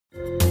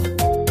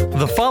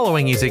The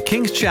following is a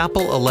Kings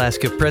Chapel,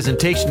 Alaska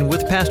presentation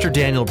with Pastor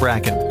Daniel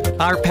Bracken.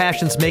 Our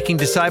passion's making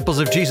disciples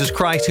of Jesus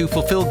Christ who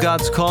fulfill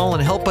God's call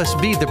and help us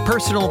be the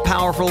personal,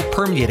 powerful,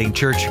 permeating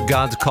church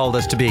God's called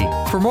us to be.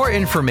 For more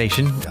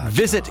information,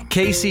 visit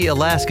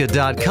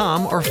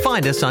kcalaska.com or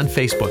find us on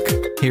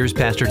Facebook. Here's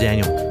Pastor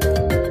Daniel.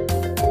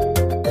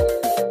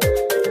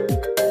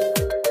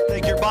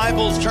 Take your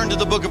Bibles, turn to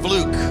the book of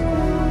Luke.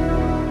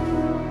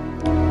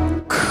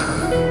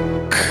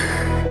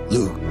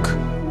 Luke.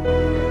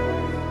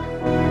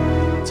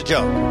 It's a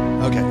joke.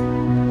 Okay.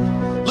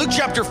 Luke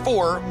chapter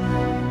 4.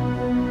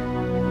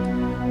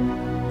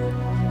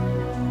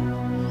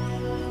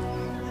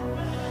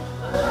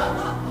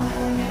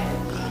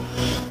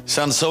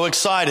 Sounds so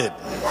excited.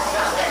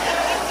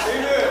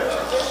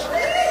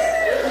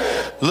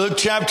 Luke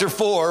chapter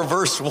 4,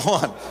 verse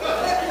 1.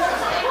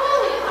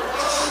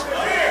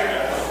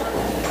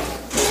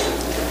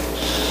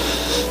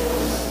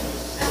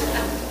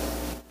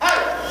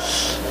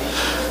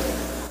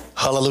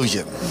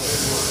 Hallelujah.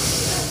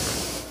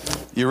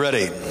 You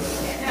ready?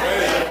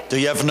 Do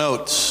you have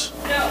notes?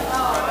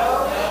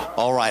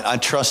 All right. I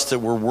trust that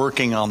we're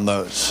working on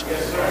those.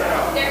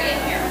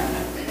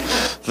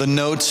 The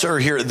notes are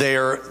here.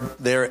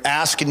 They're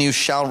ask and you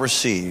shall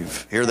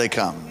receive. Here they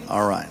come.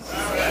 All right.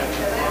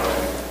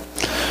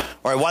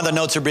 All right. While the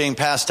notes are being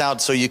passed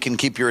out so you can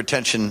keep your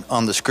attention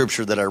on the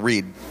scripture that I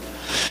read.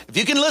 If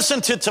you can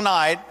listen to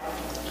tonight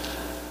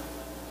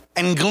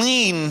and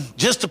glean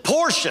just a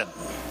portion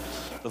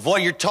of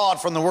what you're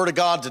taught from the Word of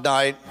God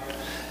tonight,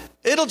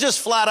 it'll just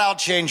flat out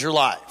change your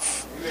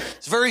life.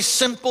 It's a very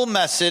simple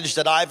message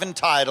that I've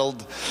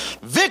entitled,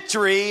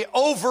 Victory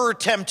Over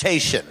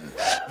Temptation.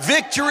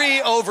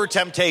 Victory over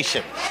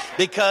temptation.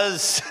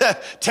 Because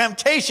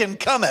temptation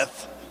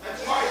cometh.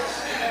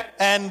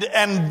 And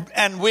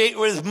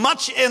there's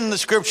much in the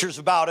scriptures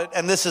about it,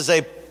 and this is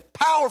a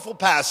powerful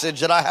passage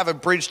that I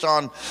haven't preached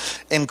on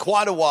in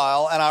quite a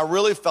while, and I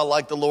really felt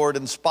like the Lord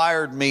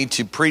inspired me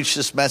to preach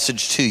this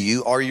message to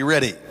you. Are you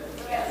ready?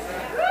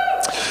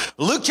 Yes.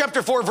 Luke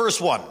chapter 4,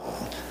 verse 1.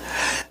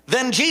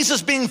 Then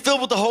Jesus, being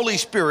filled with the Holy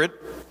Spirit,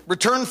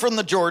 returned from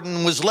the Jordan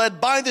and was led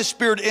by the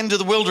Spirit into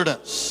the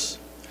wilderness,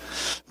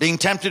 being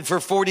tempted for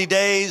 40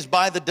 days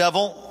by the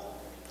devil.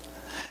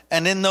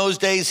 And in those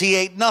days he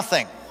ate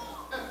nothing.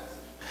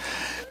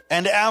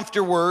 And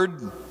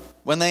afterward,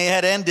 when they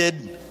had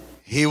ended,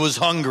 he was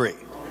hungry.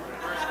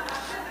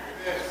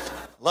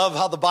 Love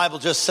how the Bible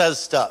just says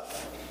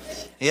stuff.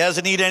 He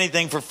hasn't eaten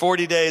anything for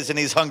 40 days and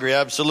he's hungry.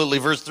 Absolutely.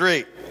 Verse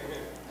 3.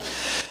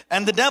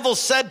 And the devil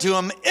said to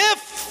him,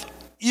 if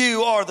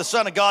you are the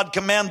Son of God,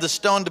 command the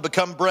stone to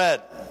become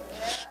bread.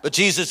 But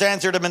Jesus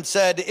answered him and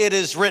said, it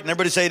is written.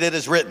 Everybody say it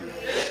is written.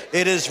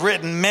 It is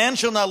written, man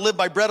shall not live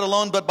by bread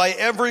alone, but by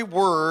every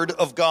word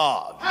of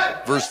God.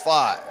 Verse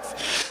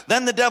 5.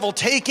 Then the devil,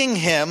 taking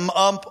him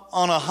up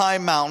on a high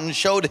mountain,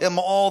 showed him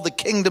all the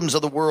kingdoms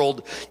of the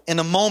world in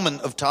a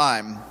moment of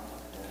time.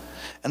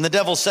 And the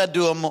devil said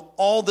to him,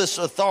 all this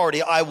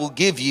authority I will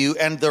give you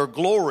and their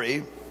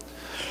glory,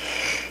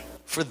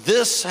 for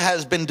this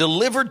has been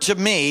delivered to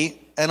me,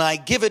 and I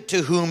give it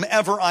to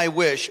whomever I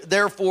wish.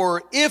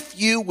 Therefore, if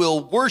you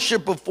will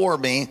worship before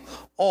me,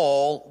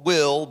 all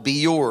will be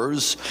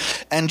yours.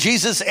 And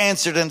Jesus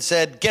answered and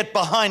said, get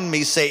behind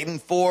me, Satan,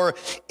 for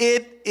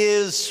it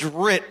is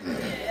written,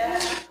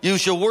 you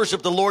shall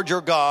worship the Lord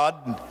your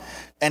God,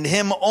 and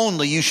him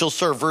only you shall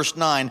serve. Verse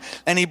 9.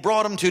 And he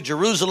brought him to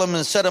Jerusalem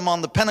and set him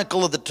on the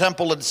pinnacle of the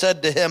temple and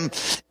said to him,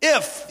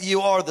 if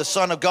you are the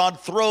Son of God,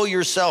 throw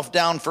yourself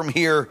down from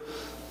here,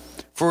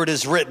 for it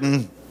is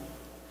written,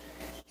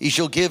 he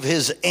shall give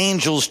his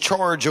angels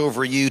charge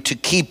over you to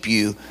keep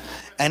you,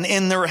 and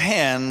in their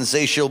hands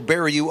they shall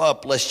bear you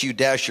up, lest you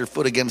dash your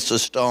foot against a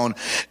stone.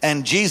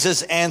 And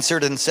Jesus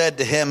answered and said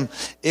to him,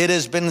 it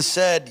has been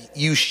said,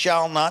 you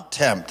shall not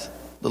tempt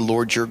the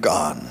Lord your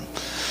God.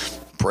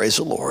 Praise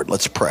the Lord.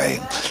 Let's pray.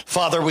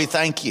 Father, we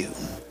thank you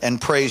and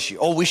praise you.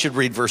 Oh, we should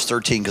read verse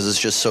 13 because it's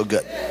just so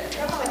good.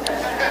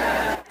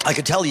 I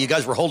could tell you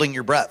guys were holding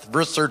your breath.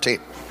 Verse 13.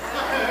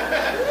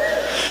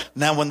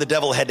 Now, when the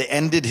devil had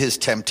ended his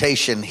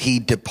temptation, he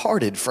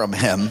departed from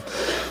him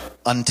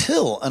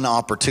until an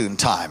opportune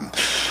time.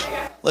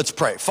 Let's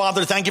pray.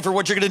 Father, thank you for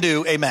what you're going to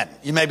do. Amen.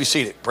 You may be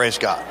seated. Praise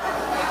God.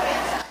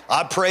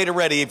 I prayed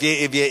already. If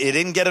you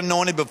didn't get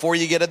anointed before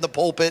you get in the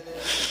pulpit,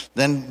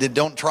 then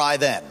don't try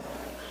then.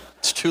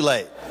 It's too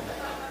late.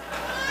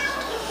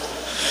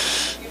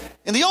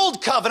 In the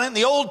Old Covenant, in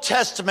the Old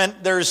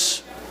Testament,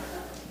 there's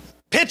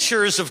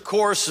pictures, of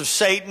course, of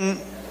Satan,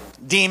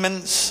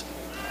 demons.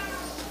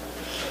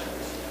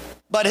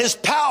 But his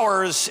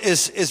powers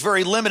is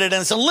very limited,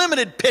 and it's a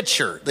limited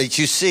picture that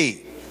you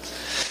see.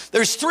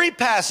 There's 3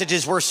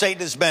 passages where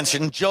Satan is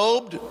mentioned: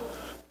 Job,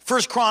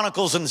 1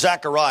 Chronicles, and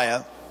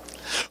Zechariah.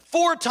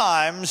 4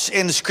 times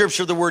in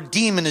Scripture the word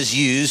demon is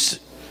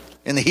used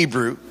in the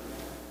Hebrew.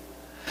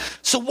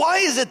 So why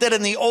is it that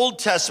in the Old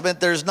Testament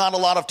there's not a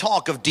lot of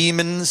talk of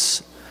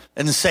demons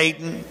and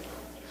Satan?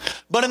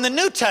 But in the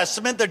New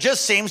Testament, there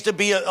just seems to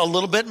be a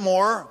little bit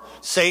more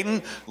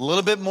Satan, a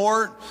little bit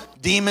more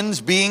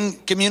demons being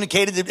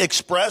communicated,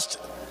 expressed.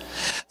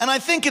 And I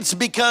think it's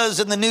because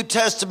in the New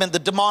Testament, the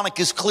demonic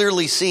is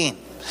clearly seen.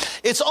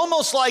 It's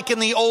almost like in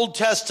the Old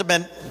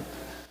Testament,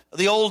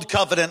 the Old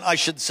Covenant, I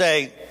should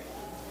say.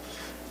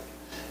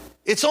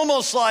 It's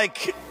almost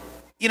like,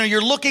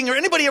 you're looking, or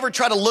anybody ever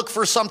try to look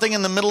for something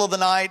in the middle of the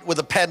night with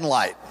a pen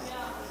light?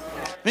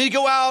 I mean, you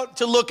go out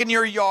to look in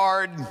your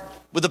yard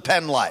with a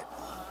pen light.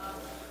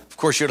 Of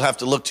course, you'd have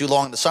to look too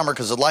long in the summer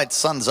because the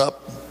sun's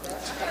up.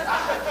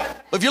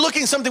 But if you're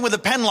looking at something with a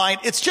pen light,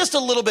 it's just a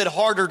little bit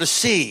harder to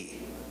see.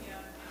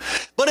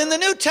 But in the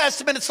New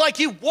Testament, it's like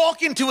you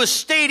walk into a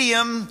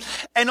stadium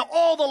and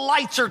all the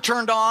lights are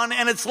turned on,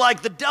 and it's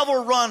like the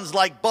devil runs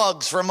like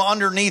bugs from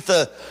underneath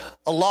a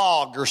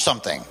log or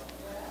something.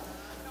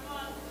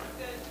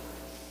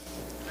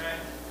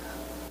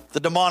 The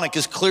demonic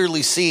is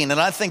clearly seen, and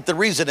I think the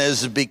reason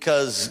is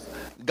because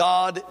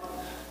God,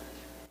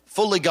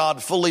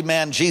 fully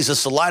man,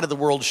 Jesus, the light of the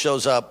world,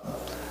 shows up,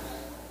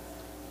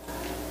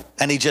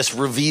 and he just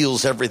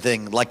reveals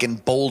everything like in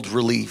bold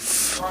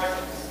relief.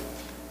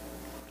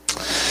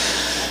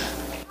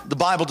 The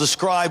Bible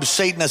describes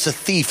Satan as a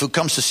thief who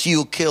comes to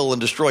steal, kill, and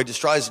destroy.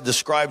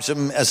 Describes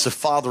him as the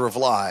father of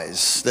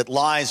lies, that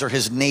lies are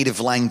his native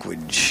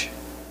language.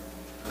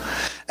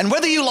 And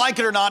whether you like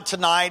it or not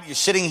tonight, you're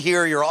sitting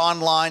here, you're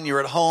online, you're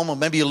at home, or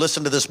maybe you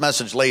listen to this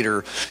message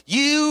later,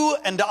 you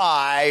and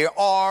I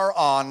are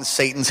on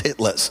Satan's hit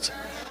list.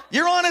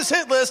 You're on his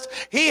hit list.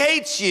 He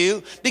hates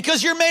you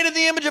because you're made in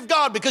the image of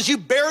God, because you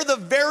bear the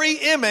very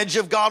image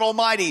of God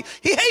Almighty.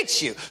 He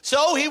hates you.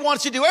 So he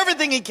wants to do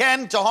everything he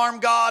can to harm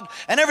God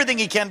and everything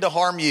he can to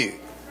harm you.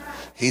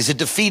 He's a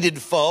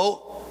defeated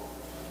foe,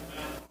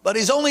 but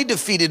he's only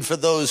defeated for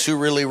those who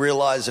really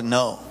realize and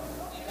know.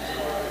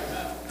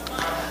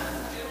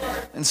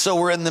 And so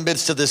we're in the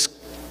midst of this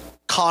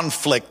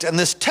conflict. And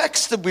this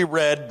text that we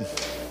read,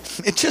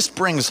 it just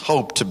brings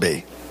hope to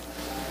me.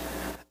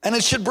 And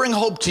it should bring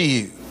hope to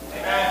you.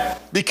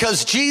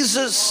 Because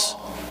Jesus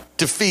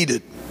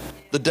defeated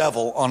the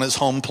devil on his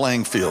home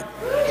playing field.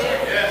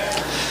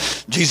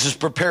 Jesus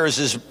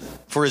prepares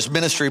for his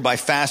ministry by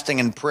fasting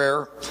and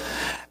prayer.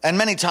 And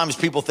many times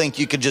people think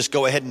you can just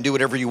go ahead and do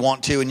whatever you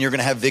want to and you're going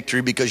to have victory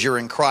because you're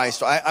in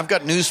Christ. I've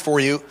got news for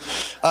you.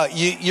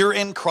 You're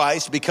in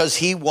Christ because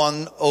he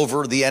won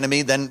over the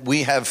enemy. Then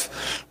we have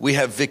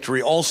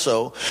victory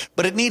also.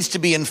 But it needs to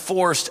be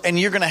enforced, and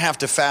you're going to have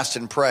to fast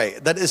and pray.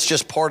 That is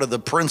just part of the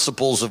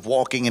principles of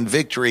walking in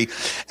victory.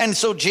 And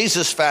so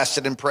Jesus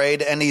fasted and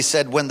prayed, and he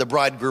said when the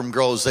bridegroom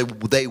grows,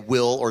 they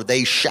will, or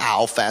they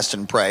shall fast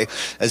and pray,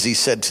 as he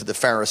said to the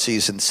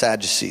Pharisees and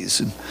Sadducees.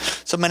 And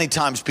so many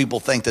times people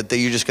think that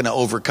you're just going to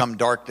overcome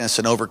darkness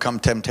and overcome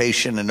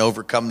temptation and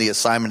overcome the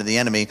assignment of the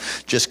enemy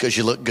just because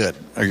you look good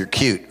or you're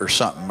cute or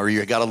something, or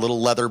you got a little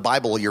leather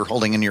Bible you're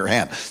holding in your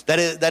hand.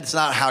 That's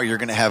not how you're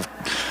going to have.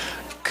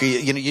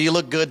 You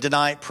look good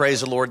tonight, praise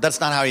the Lord. That's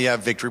not how you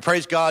have victory.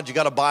 Praise God, you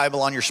got a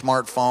Bible on your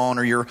smartphone,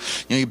 or your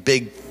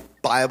big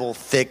Bible,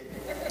 thick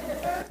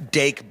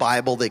Dake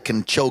Bible that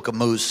can choke a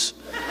moose.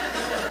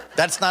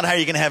 That's not how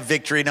you're going to have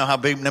victory. How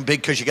big,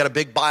 because you got a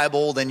big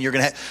Bible, then you're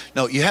going to have.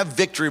 No, you have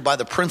victory by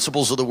the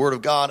principles of the Word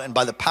of God and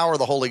by the power of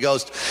the Holy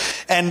Ghost.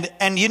 And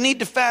you need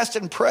to fast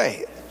and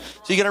pray.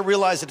 So you got to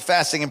realize that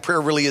fasting and prayer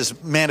really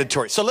is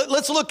mandatory. So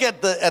let's look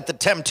at the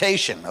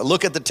temptation.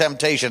 Look at the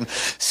temptation.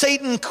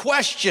 Satan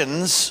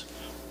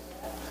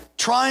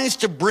tries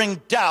to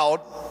bring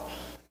doubt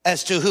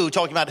as to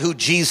talking about who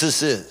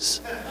Jesus is.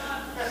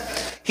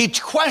 He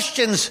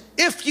questions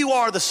if you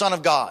are the Son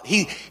of God.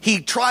 He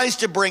tries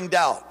to bring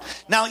doubt.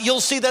 Now, you'll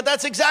see that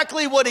that's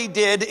exactly what he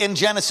did in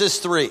Genesis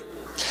 3.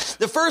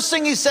 The first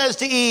thing he says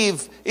to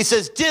Eve, he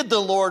says, did the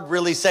Lord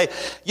really say?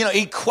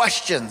 He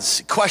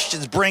questions,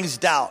 brings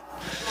doubt.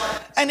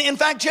 And in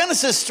fact,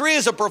 Genesis 3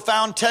 is a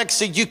profound text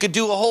that you could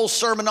do a whole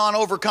sermon on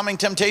overcoming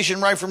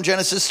temptation right from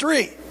Genesis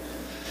 3.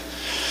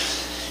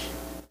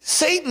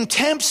 Satan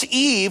tempts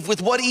Eve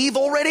with what Eve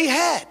already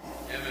had.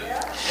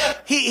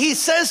 He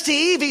says to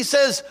Eve,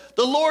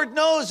 the Lord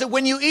knows that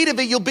when you eat of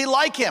it, you'll be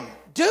like him.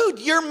 Dude,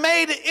 you're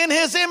made in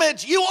his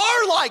image. You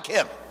are like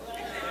him.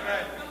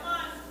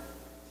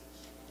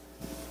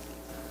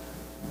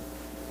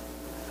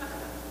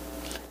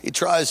 He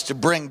tries to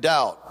bring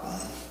doubt.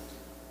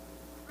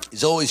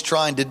 He's always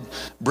trying to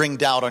bring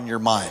doubt on your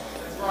mind.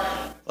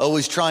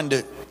 Always trying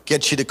to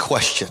get you to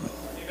question.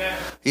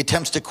 He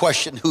attempts to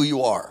question who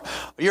you are.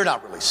 You're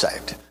not really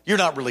saved. You're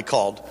not really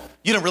called.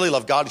 You don't really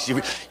love God.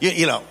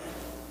 You know.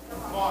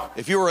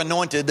 If you were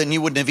anointed, then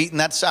you wouldn't have eaten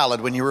that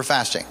salad when you were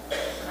fasting.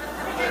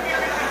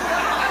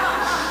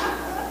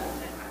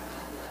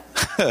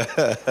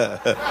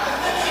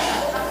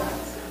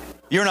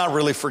 You're not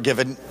really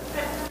forgiven.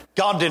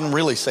 God didn't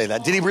really say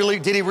that. Did he really?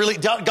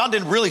 God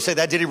didn't really say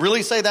that. Did he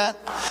really say that?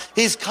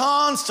 He's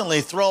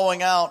constantly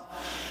throwing out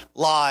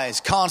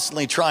lies,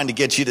 constantly trying to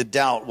get you to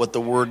doubt what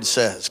the word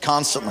says,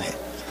 constantly.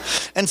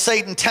 And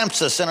Satan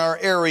tempts us in our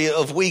area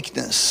of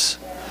weakness.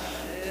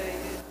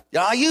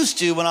 Yeah, I used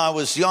to, when I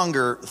was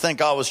younger, think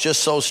I was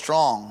just so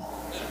strong.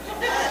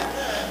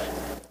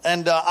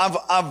 And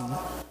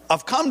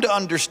I've come to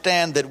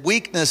understand that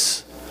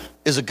weakness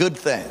is a good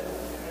thing.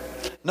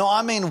 No,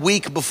 I mean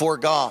weak before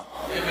God.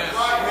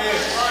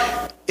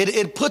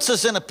 It puts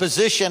us in a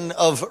position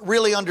of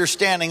really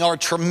understanding our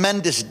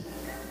tremendous,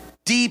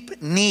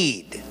 deep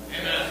need.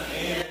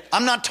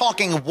 I'm not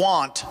talking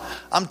want.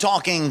 I'm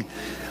talking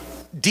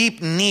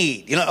deep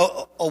need. You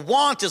know, a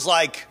want is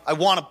like, I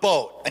want a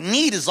boat. A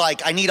need is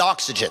like, I need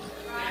oxygen.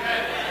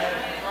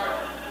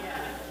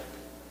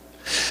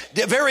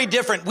 Very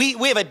different. We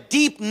have a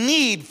deep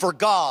need for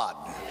God,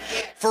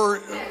 for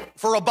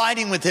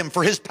abiding with him,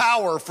 for his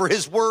power, for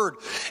his word.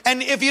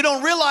 And if you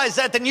don't realize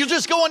that, then you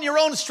just go on your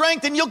own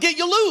strength and you'll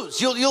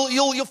lose.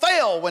 You'll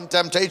fail when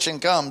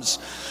temptation comes.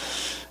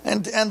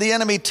 And the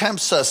enemy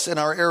tempts us in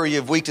our area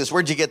of weakness.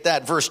 Where'd you get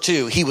that? Verse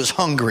 2, he was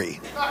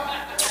hungry.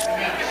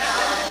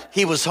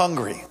 He was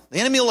hungry. The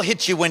enemy will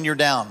hit you when you're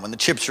down, when the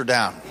chips are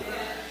down.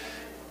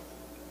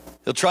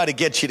 He'll try to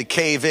get you to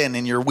cave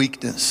in your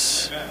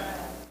weakness. I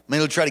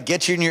mean, he'll try to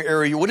get you in your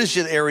area. What is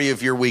your area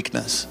of your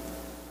weakness?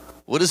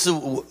 What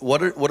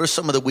are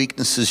some of the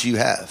weaknesses you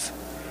have?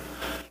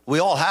 We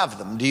all have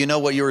them. Do you know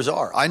what yours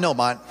are? I know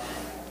mine.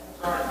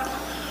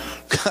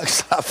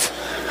 Because I've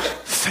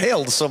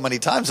failed so many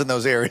times in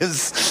those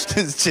areas.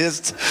 It's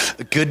just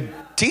a good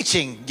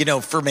teaching,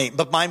 for me.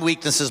 But my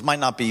weaknesses might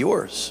not be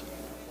yours.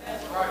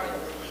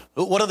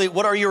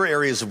 What are your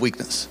areas of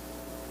weakness?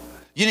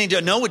 You need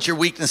to know what your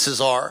weaknesses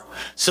are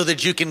so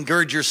that you can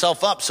gird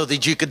yourself up, so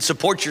that you can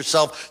support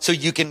yourself, so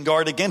you can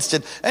guard against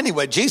it.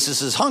 Anyway,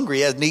 Jesus is hungry.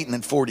 He hasn't eaten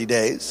in 40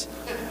 days.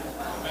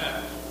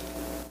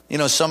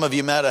 Some of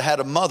you might have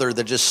had a mother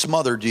that just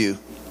smothered you,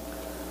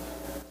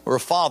 or a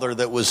father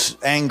that was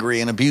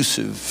angry and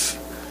abusive.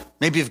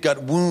 Maybe you've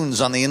got wounds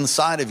on the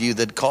inside of you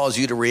that cause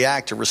you to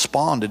react or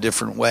respond a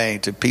different way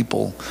to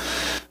people.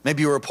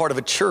 Maybe you were a part of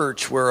a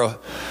church where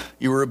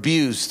you were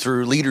abused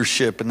through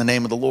leadership in the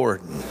name of the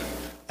Lord.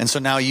 And so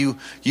now you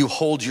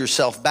hold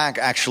yourself back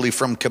actually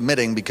from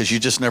committing because you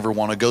just never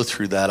want to go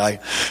through that.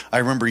 I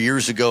remember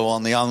years ago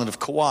on the island of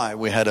Kauai,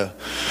 we had a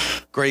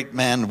great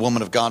man,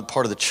 woman of God,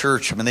 part of the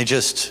church. I mean, they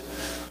just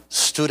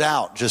stood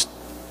out, just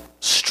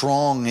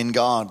strong in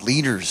God.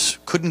 Leaders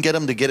couldn't get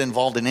them to get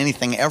involved in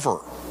anything ever.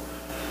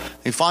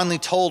 He finally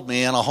told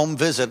me on a home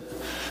visit,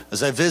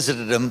 as I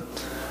visited him,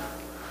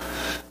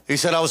 he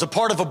said, I was a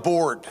part of a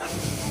board,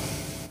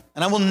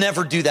 and I will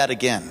never do that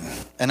again.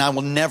 And I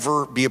will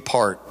never be a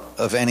part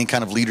of any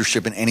kind of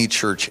leadership in any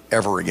church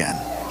ever again.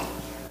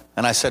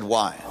 And I said,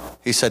 why?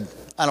 He said,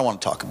 I don't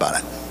want to talk about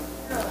it.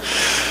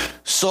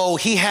 So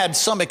he had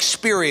some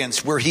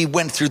experience where he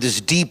went through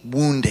this deep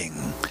wounding,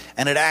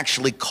 and it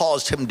actually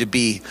caused him to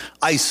be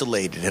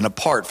isolated and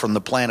apart from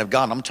the plan of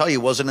God. I'm telling you,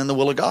 it wasn't in the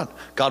will of God.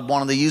 God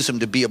wanted to use him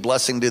to be a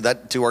blessing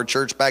to our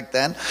church back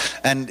then.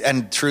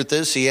 And truth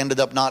is, he ended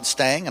up not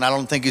staying, and I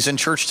don't think he's in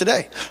church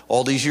today,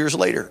 all these years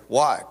later.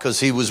 Why? Because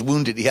he was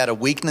wounded. He had a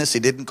weakness. He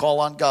didn't call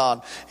on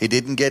God. He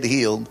didn't get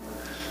healed.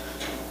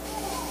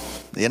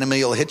 The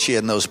enemy will hit you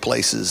in those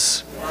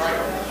places.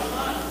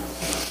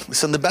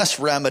 Listen, the best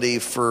remedy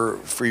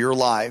for your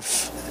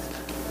life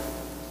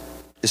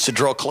is to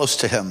draw close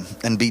to him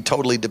and be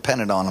totally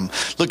dependent on him.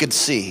 Look at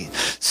C.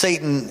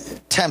 Satan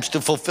attempts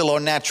to fulfill our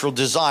natural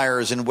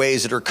desires in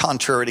ways that are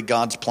contrary to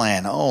God's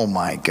plan. Oh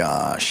my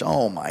gosh.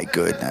 Oh my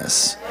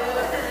goodness.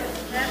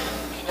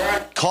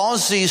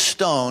 Cause these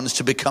stones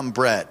to become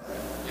bread.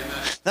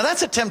 Now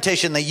that's a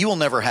temptation that you will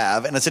never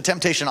have, and it's a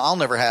temptation I'll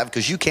never have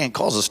because you can't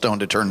cause a stone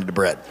to turn into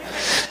bread.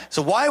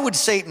 So why would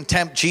Satan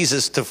tempt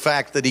Jesus to the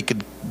fact that he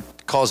could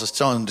cause a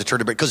stone to turn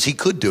to bread? Because he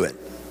could do it.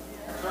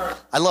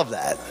 I love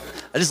that.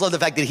 I just love the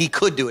fact that he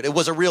could do it. It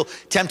was a real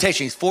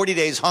temptation. He's 40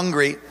 days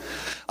hungry.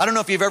 I don't know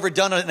if you've ever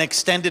done an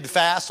extended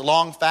fast, a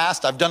long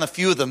fast. I've done a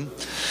few of them.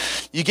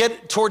 You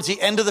get towards the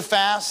end of the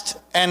fast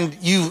and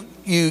you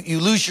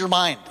lose your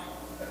mind.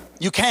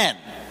 You can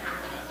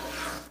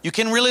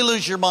really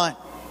lose your mind.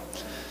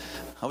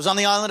 I was on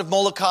the island of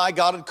Molokai.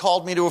 God had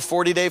called me to a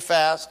 40-day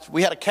fast.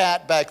 We had a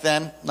cat back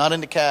then, not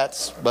into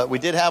cats, but we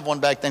did have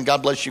one back then.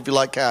 God bless you if you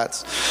like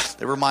cats.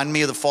 They remind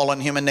me of the fallen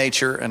human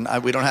nature, and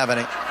we don't have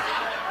any.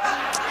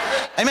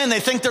 Amen. They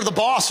think they're the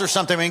boss or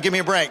something. I mean, give me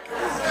a break.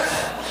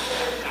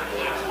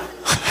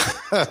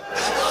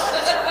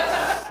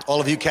 All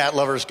of you cat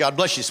lovers, God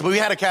bless you. So we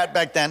had a cat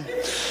back then,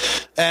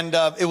 and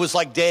it was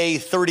like day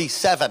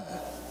 37.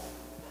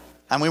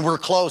 And we were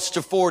close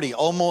to 40,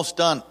 almost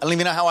done. I don't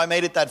even know how I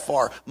made it that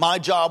far. My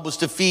job was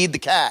to feed the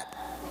cat.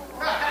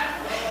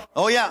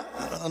 Oh yeah,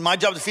 my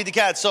job was to feed the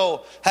cat.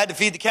 So had to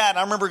feed the cat. And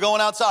I remember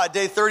going outside,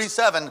 day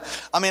 37.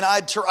 I mean,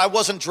 I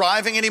wasn't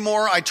driving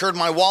anymore. I turned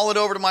my wallet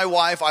over to my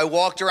wife. I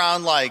walked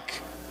around I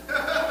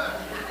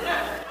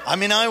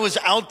was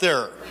out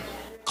there,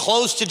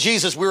 close to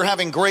Jesus. We were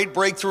having great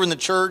breakthrough in the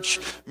church,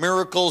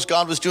 miracles.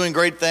 God was doing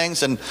great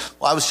things, and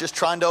I was just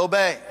trying to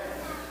obey.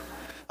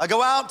 I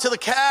go out to the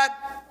cat,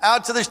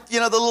 out to the the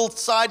little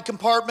side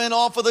compartment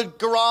off of the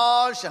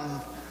garage,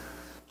 and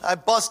I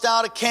bust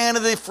out a can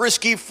of the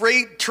Frisky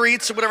Freight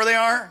treats or whatever they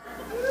are.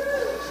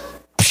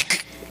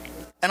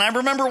 And I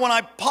remember when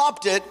I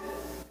popped it,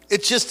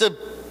 it's just a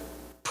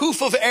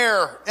poof of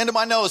air into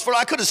my nose.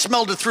 I could have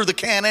smelled it through the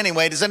can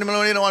anyway. Does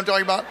anybody know what I'm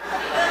talking about?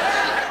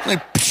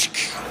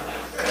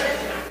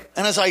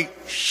 And as I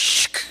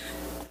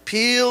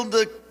peeled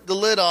the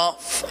lid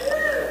off,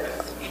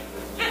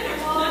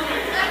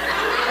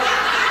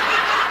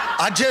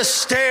 I just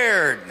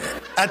stared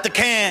at the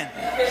can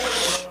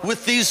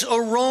with this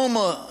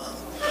aroma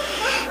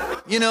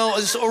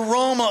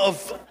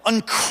of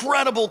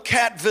incredible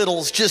cat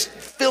vittles just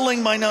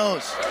filling my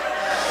nose.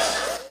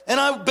 And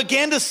I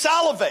began to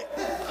salivate.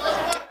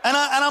 And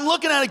I'm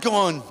looking at it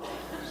going,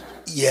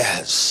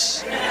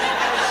 yes.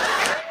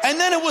 And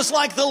then it was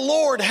like the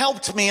Lord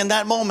helped me in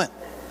that moment.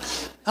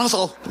 I was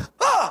all,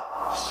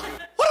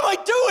 what am I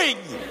doing?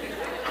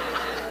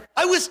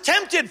 I was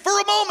tempted for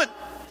a moment.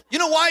 You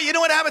know why? You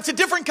know what happens? It's a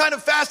different kind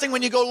of fasting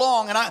when you go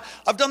long. And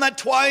I've done that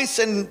twice,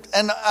 and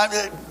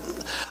I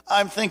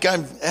think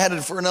I'm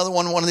headed for another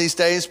one of these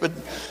days. But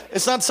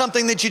it's not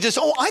something that you just,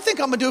 I think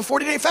I'm going to do a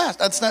 40-day fast.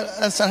 That's not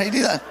how you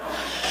do that.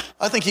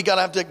 I think you got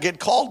to have to get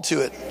called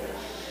to it.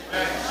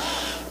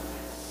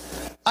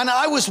 And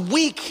I was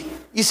weak.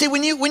 You see,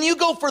 when you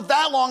go for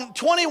that long,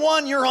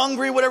 21, you're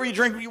hungry, whatever you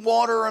drink,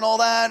 water and all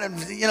that. And,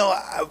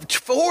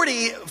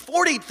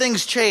 40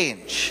 things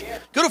change.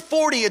 Go to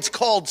 40, it's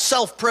called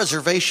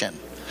self-preservation.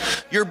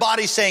 Your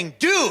body's saying,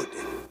 dude,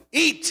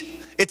 eat.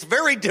 It's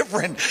very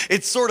different.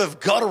 It's sort of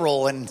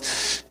guttural and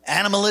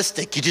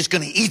animalistic. You're just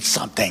going to eat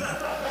something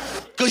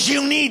because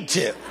you need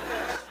to.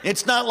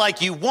 It's not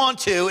like you want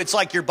to. It's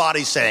like your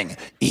body's saying,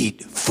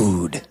 eat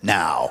food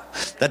now.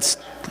 That's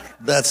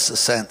the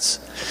sense.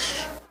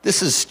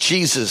 This is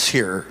Jesus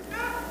here.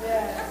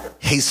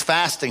 He's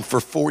fasting for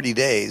 40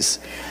 days,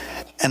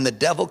 and the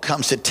devil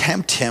comes to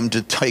tempt him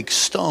to take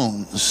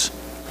stones.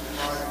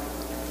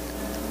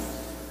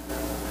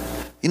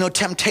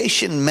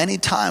 Temptation many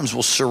times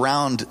will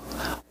surround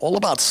all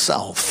about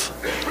self.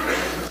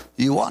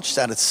 You watch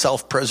that. It's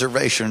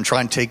self-preservation and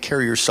trying to take care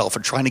of yourself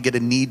and trying to get a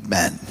need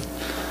met.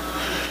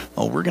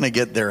 We're going to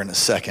get there in a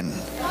second.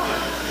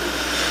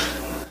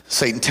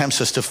 Satan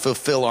tempts us to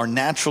fulfill our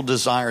natural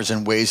desires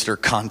in ways that are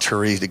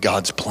contrary to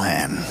God's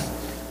plan.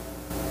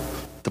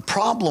 The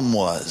problem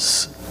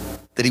was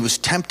that he was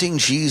tempting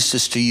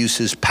Jesus to use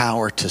his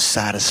power to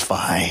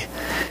satisfy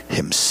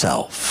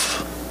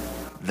himself.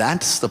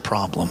 That's the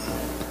problem.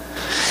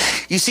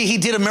 You see, he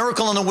did a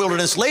miracle in the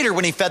wilderness later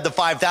when he fed the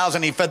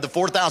 5,000, he fed the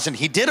 4,000.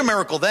 He did a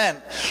miracle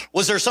then.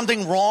 Was there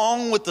something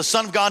wrong with the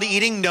Son of God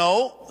eating?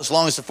 No, as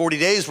long as the 40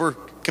 days were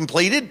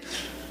completed.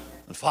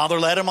 The Father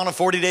led him on a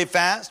 40-day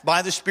fast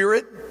by the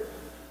Spirit.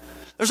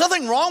 There's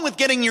nothing wrong with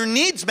getting your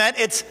needs met.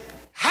 It's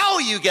how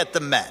you get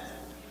them met.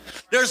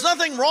 There's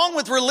nothing wrong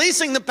with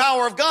releasing the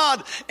power of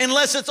God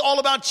unless it's all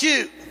about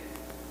you.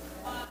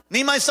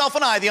 Me, myself,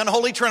 and I, the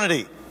unholy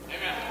Trinity.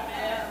 Amen.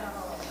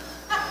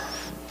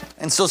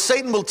 And so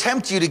Satan will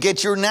tempt you to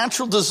get your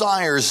natural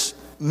desires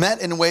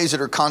met in ways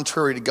that are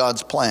contrary to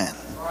God's plan.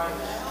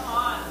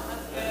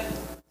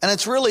 And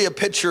it's really a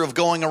picture of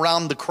going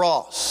around the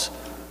cross.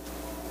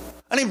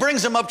 And he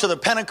brings them up to the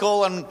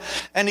pinnacle,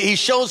 and he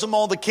shows them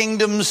all the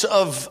kingdoms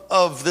of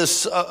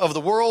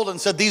the world,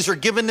 and said, these are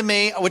given to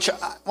me. Which,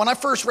 when I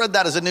first read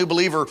that as a new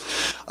believer,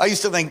 I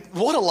used to think,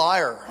 what a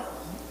liar.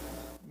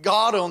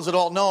 God owns it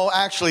all. No,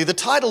 actually, the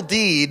title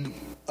deed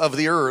of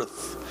the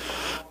earth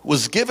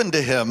was given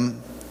to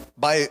him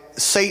by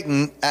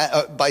Satan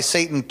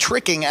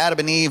tricking Adam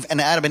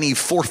and Eve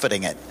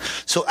forfeiting it.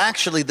 So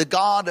actually, the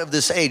God of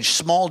this age,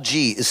 small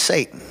g, is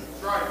Satan.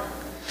 Right.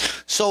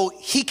 So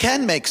he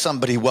can make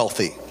somebody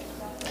wealthy.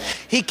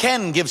 He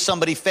can give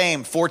somebody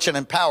fame, fortune,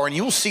 and power. And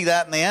you will see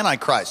that in the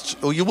Antichrist.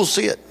 Oh, you will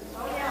see it.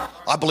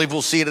 I believe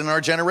we'll see it in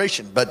our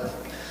generation. But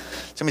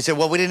somebody said,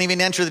 well, we didn't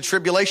even enter the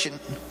tribulation.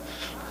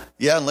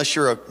 Yeah, unless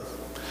you're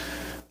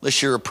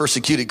a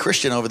persecuted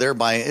Christian over there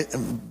by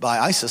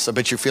ISIS. I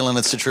bet you're feeling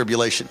it's the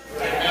tribulation.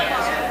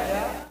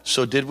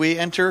 So did we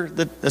enter?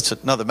 That's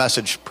another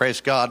message.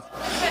 Praise God.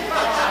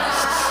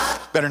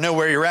 Better know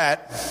where you're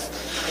at.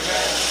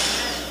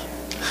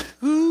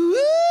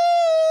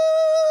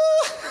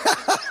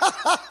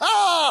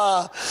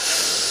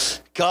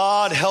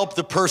 God help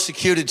the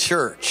persecuted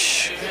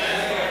church.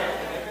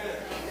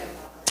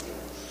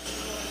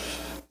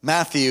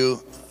 Matthew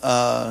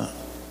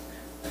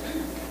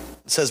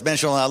says, man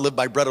shall not live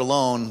by bread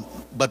alone,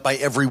 but by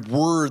every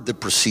word that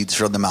proceeds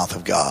from the mouth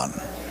of God.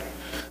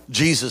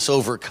 Jesus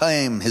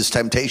overcame his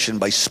temptation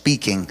by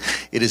speaking,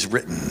 it is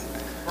written.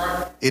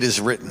 It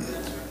is written.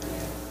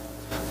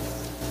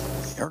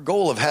 Your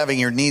goal of having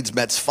your needs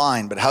met's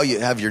fine, but how you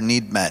have your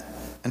need met.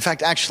 In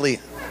fact, actually,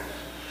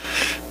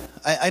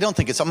 I don't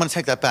think I'm going to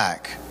take that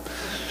back.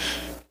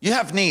 You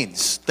have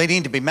needs. They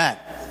need to be met.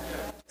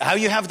 How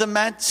you have them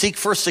met? Seek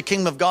first the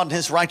kingdom of God and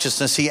his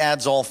righteousness. He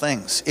adds all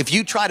things. If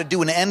you try to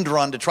do an end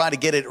run to try to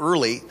get it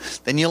early,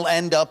 then you'll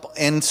end up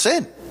in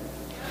sin.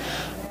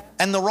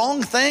 And the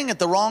wrong thing at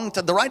the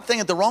right thing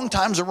at the wrong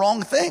time is the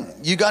wrong thing.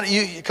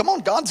 Come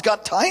on, God's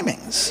got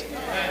timings.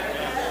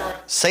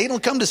 Satan will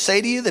come to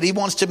say to you that he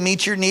wants to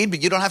meet your need,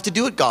 but you don't have to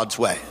do it God's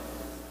way.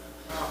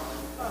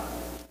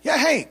 Yeah,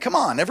 hey, come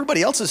on,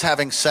 everybody else is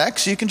having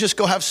sex. You can just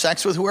go have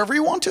sex with whoever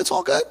you want to. It's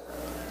all good.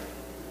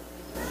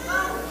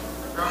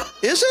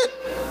 Is it?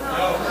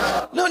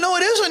 No,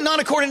 it isn't. Not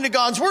according to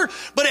God's word.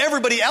 But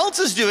everybody else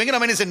is doing it. I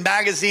mean, it's in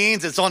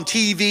magazines, it's on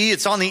TV,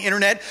 it's on the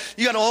internet.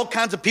 You got all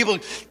kinds of people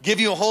give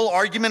you a whole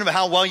argument about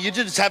how, well, you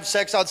just have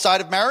sex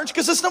outside of marriage,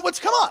 because it's not what's,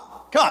 come on.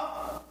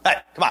 Hey,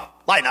 come on,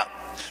 lighten up.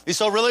 Be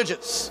so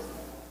religious.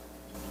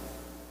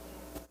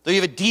 Do you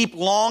have a deep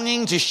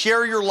longing to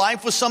share your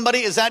life with somebody?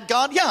 Is that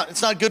God? Yeah,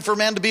 it's not good for a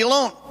man to be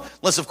alone.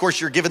 Unless, of course,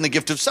 you're given the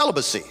gift of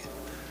celibacy.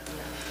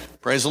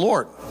 Praise the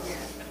Lord.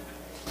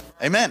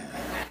 Amen.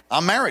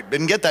 I'm married.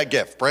 Didn't get that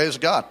gift. Praise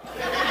God.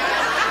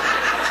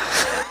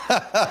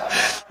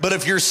 But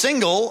if you're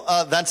single,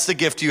 that's the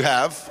gift you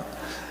have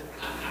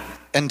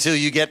until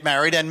you get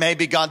married. And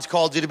maybe God's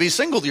called you to be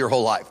single your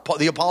whole life.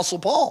 The Apostle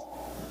Paul.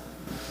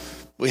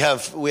 We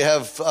have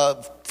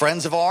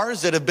friends of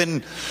ours that have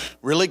been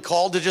really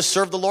called to just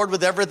serve the Lord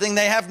with everything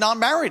they have, not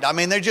married. I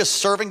mean, they're just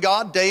serving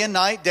God day and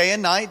night, day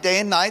and night, day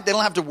and night. They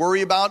don't have to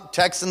worry about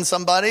texting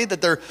somebody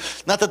that they're,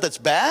 not that that's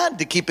bad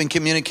to keep in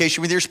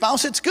communication with your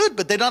spouse. It's good,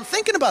 but they're not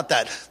thinking about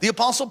that. The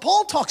Apostle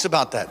Paul talks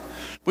about that.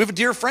 We have a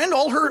dear friend,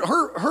 all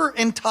her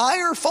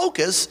entire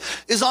focus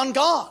is on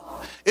God.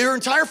 Her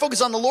entire focus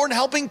on the Lord and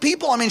helping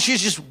people. I mean, she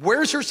just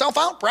wears herself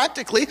out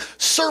practically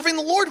serving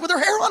the Lord with her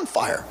hair on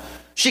fire.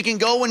 She can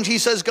go when he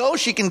says go.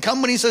 She can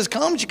come when he says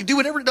come. She can do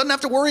whatever. Doesn't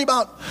have to worry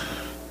about.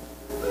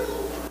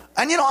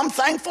 And I'm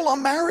thankful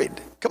I'm married.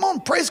 Come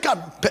on, praise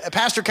God.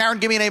 Pastor Karen,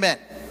 give me an amen.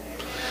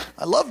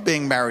 I love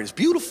being married. It's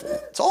beautiful.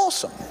 It's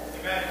awesome.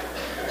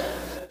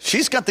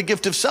 She's got the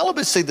gift of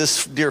celibacy,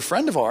 this dear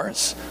friend of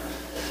ours.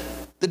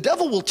 The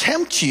devil will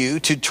tempt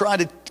you to try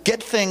to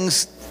get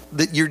things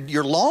that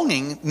you're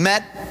longing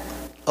met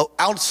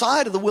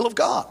outside of the will of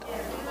God.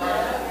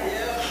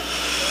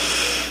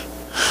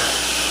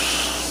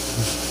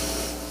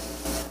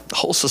 The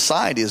whole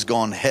society has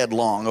gone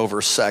headlong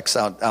over sex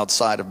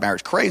outside of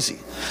marriage. Crazy.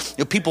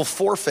 People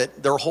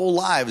forfeit their whole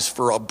lives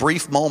for a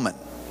brief moment.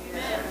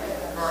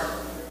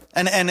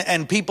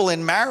 And people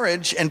in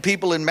marriage,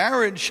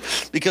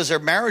 because their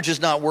marriage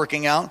is not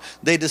working out,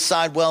 they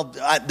decide, well,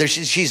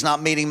 she's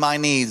not meeting my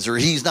needs, or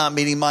he's not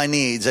meeting my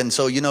needs. And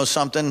so, you know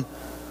something?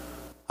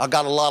 I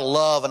got a lot of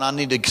love and I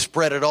need to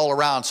spread it all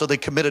around. So they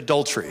commit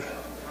adultery.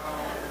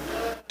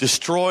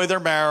 Destroy their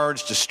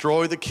marriage,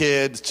 destroy the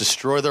kids,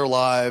 destroy their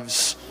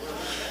lives.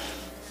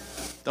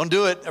 Don't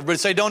do it. Everybody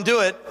say, don't do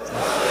it.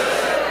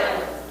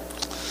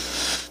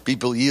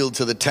 People yield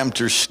to the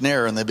tempter's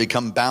snare and they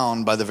become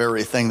bound by the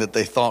very thing that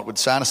they thought would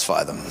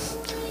satisfy them.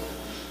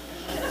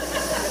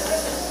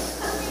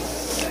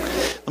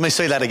 Let me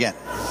say that again.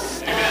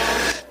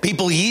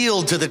 People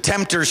yield to the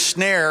tempter's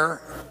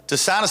snare to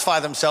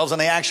satisfy themselves,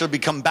 and they actually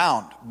become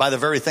bound by the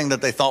very thing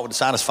that they thought would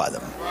satisfy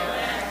them.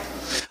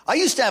 I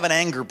used to have an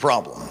anger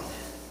problem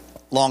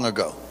long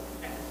ago.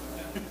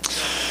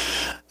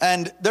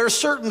 And there are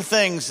certain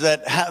things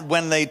that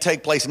when they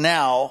take place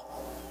now,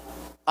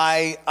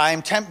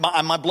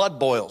 my blood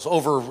boils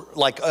over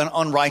like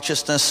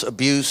unrighteousness,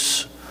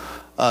 abuse,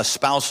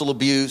 spousal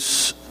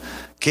abuse,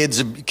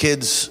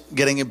 kids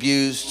getting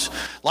abused.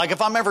 Like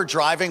if I'm ever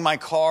driving my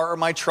car or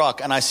my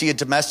truck and I see a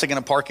domestic in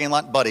a parking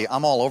lot, buddy,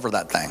 I'm all over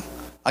that thing.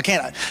 I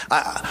can't.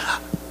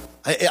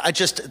 I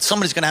just,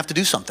 somebody's going to have to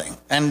do something.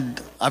 And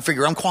I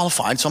figure I'm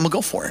qualified, so I'm going to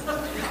go for it.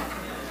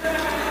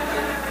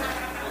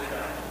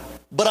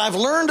 But I've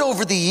learned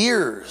over the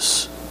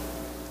years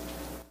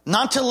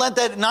not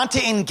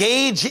to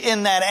engage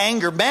in that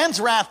anger.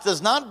 Man's wrath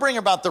does not bring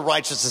about the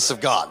righteousness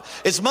of God.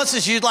 As much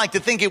as you'd like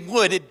to think it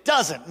would, it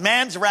doesn't.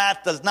 Man's wrath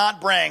does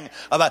not bring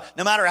about,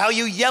 no matter how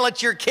you yell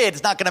at your kid,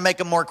 it's not going to make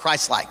them more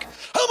Christ-like.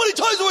 How many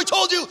times have I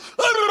told you?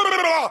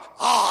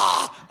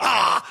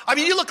 I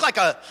mean, you look like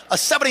a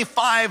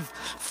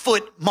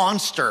 75-foot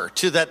monster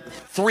to that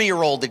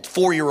 3-year-old,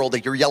 4-year-old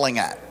that you're yelling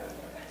at.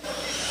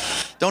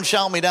 Don't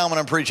shout me down when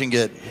I'm preaching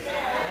good.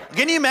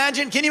 Can you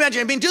imagine?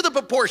 I mean, do the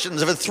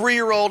proportions of a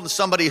 3-year-old and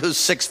somebody who's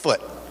 6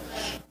 foot.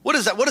 What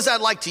is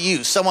that like to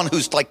you? Someone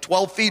who's like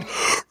 12 feet?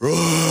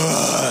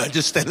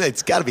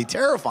 It's got to be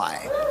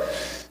terrifying.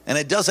 And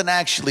it doesn't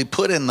actually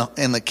put in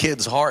the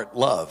kid's heart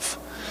love.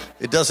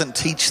 It doesn't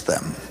teach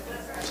them.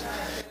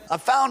 I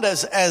found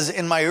as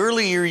in my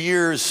earlier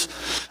years,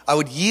 I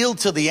would yield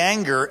to the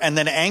anger, and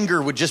then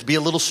anger would just be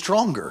a little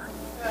stronger.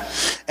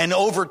 And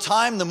over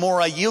time, the more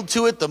I yield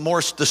to it,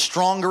 the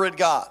stronger it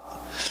got.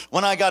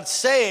 When I got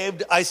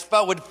saved, I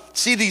would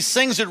see these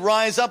things would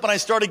rise up, and I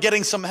started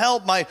getting some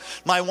help. My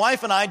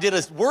wife and I did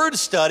a word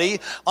study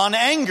on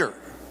anger.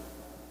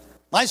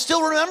 I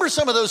still remember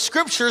some of those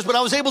scriptures, but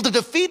I was able to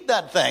defeat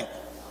that thing.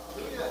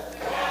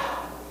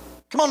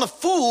 Come on, the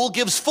fool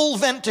gives full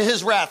vent to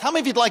his wrath. How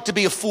many of you'd like to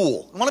be a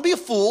fool? You want to be a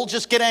fool?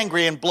 Just get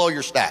angry and blow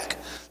your stack.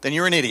 Then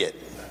you're an idiot.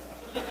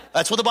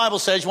 That's what the Bible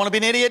says. You want to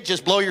be an idiot?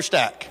 Just blow your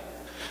stack.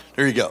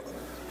 There you go.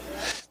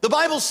 The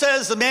Bible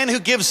says the man who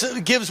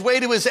gives way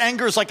to his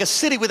anger is like a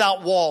city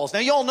without walls. Now,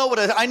 you all know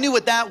I knew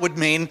what that would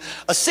mean.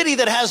 A city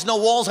that has no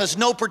walls has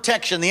no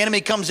protection. The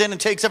enemy comes in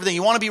and takes everything.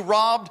 You want to be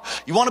robbed?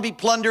 You want to be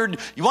plundered?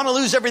 You want to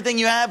lose everything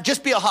you have?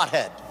 Just be a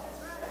hothead.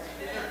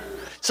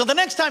 So the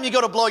next time you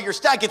go to blow your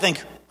stack, you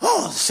think,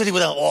 oh, a city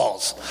without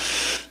walls.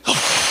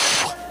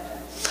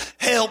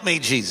 Help me,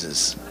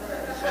 Jesus.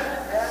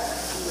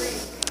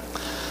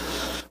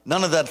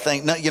 None of that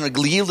thing,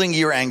 yielding to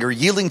your anger,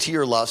 yielding to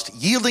your lust,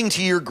 yielding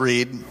to your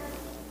greed.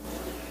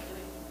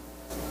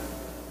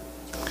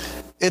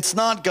 It's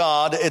not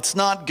God, it's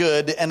not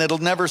good, and it'll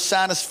never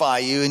satisfy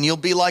you, and you'll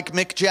be like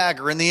Mick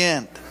Jagger in the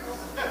end.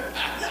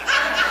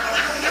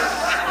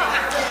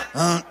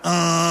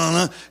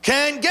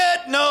 Can't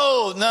get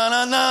no,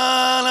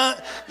 na.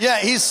 Yeah,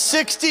 he's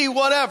 60,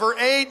 whatever,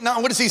 8,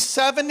 9, what is he,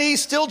 70?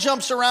 Still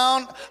jumps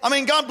around. I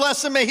mean, God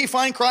bless him. May he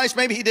find Christ.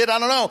 Maybe he did. I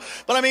don't know.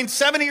 But I mean,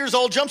 70 years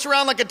old, jumps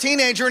around like a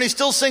teenager, and he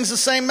still sings the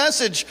same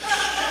message.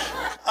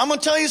 I'm going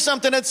to tell you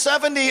something. At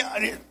 70,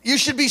 you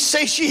should be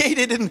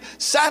satiated and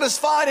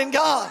satisfied in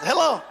God.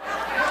 Hello.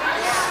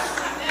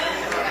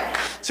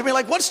 So be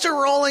like, what's the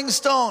Rolling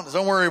Stones?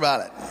 Don't worry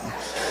about it.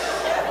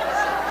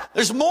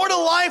 There's more to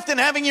life than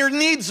having your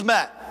needs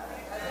met.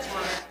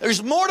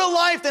 There's more to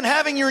life than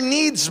having your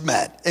needs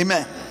met.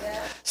 Amen.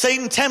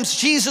 Satan tempts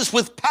Jesus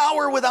with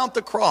power without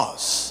the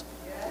cross.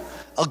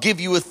 I'll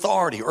give you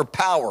authority or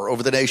power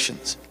over the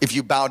nations if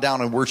you bow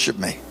down and worship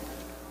me.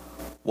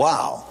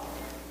 Wow.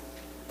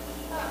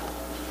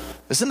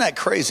 Isn't that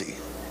crazy?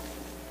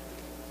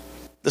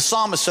 The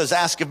psalmist says,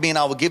 ask of me and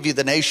I will give you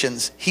the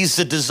nations. He's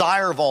the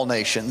desire of all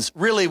nations.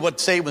 Really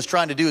what Satan was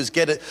trying to do is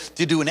get it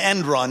to do an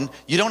end run.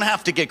 You don't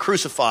have to get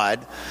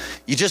crucified.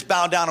 You just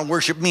bow down and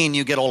worship me and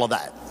you get all of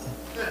that.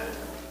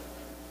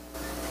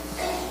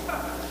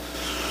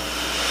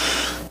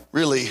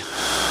 Really,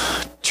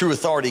 true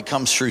authority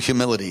comes through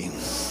humility.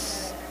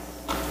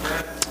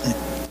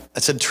 I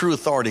said true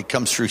authority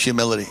comes through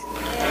humility.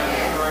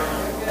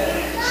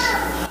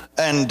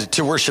 And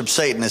to worship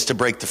Satan is to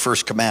break the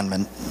first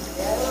commandment.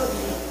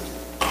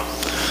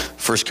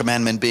 First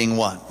commandment being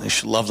what? You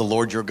should love the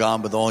Lord your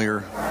God with all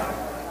your...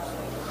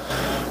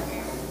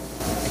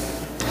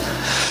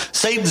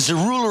 Satan's the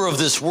ruler of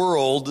this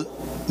world,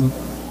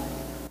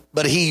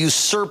 but he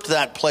usurped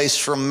that place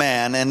from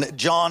man. And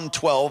John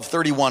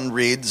 12:31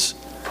 reads,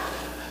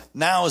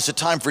 now is the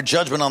time for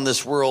judgment on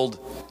this world.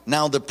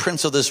 Now the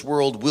prince of this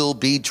world will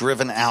be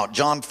driven out.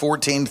 John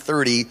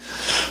 14:30,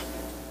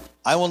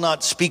 I will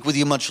not speak with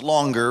you much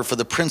longer, for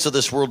the prince of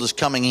this world is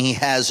coming. He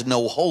has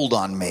no hold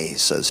on me,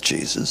 says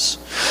Jesus.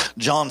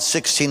 John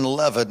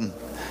 16:11,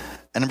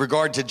 and in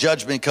regard to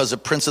judgment, because the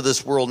prince of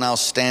this world now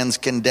stands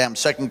condemned.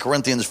 2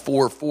 Corinthians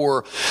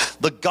 4:4,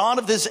 the God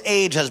of this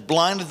age has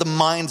blinded the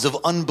minds of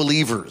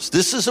unbelievers.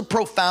 This is a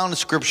profound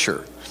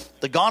scripture.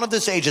 The God of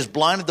this age has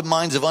blinded the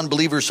minds of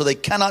unbelievers so they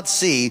cannot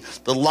see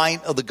the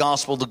light of the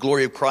gospel, the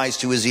glory of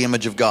Christ, who is the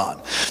image of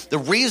God. The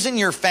reason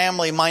your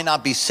family might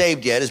not be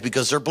saved yet is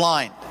because they're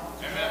blind.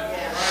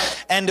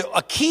 And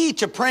a key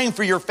to praying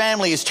for your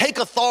family is take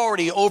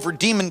authority over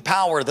demon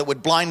power that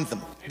would blind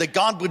them, that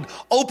God would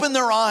open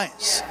their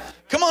eyes.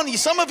 Come on,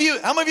 how many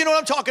of you know what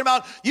I'm talking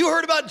about? You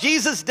heard about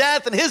Jesus'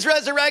 death and his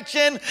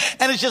resurrection,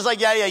 and it's just like,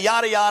 yeah,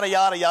 yada, yada,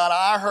 yada, yada.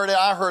 I heard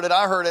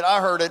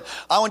it.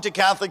 I went to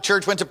Catholic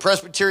church, went to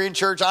Presbyterian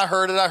church. I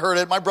heard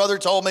it. My brother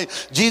told me,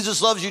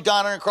 Jesus loves you,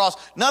 died on a cross.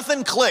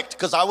 Nothing clicked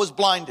because I was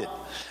blinded.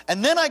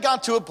 And then I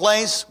got to a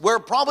place where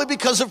probably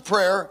because of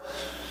prayer,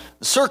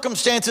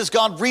 circumstances,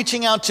 God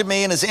reaching out to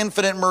me in his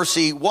infinite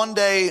mercy, one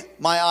day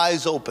my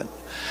eyes opened.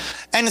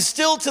 And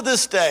still to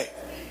this day,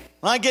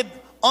 when I get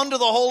under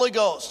the Holy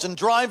Ghost and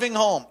driving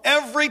home,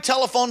 every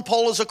telephone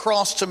pole is a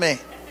cross to me.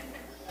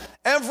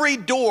 Every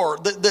door,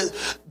 the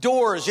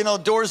doors,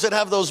 doors that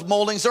have those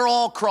moldings, they're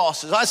all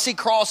crosses. I see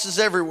crosses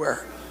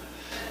everywhere.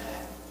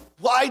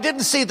 Well, I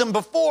didn't see them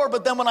before,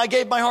 but then when I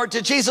gave my heart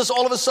to Jesus,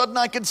 all of a sudden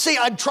I could see.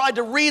 I'd tried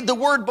to read the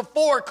word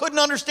before, couldn't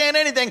understand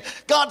anything.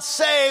 Got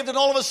saved, and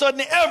all of a sudden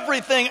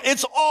everything,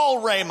 it's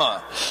all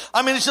Rhema.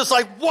 I mean, it's just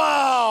like,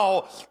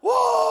 wow,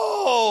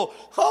 whoa,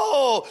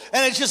 oh.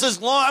 And it's just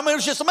as long, it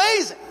was just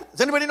amazing.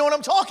 Does anybody know what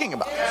I'm talking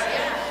about?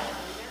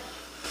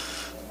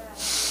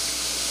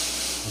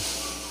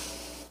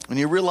 When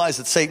you realize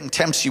that Satan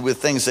tempts you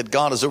with things that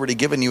God has already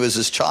given you as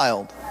his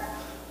child,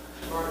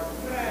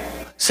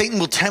 Satan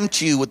will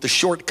tempt you with the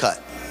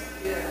shortcut.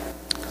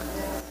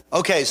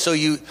 Okay, so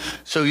you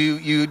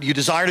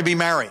desire to be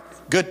married.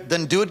 Good,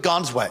 then do it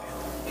God's way.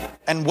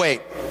 And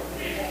wait.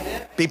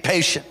 Be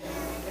patient.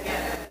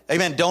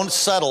 Amen. Don't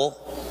settle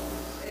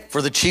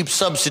for the cheap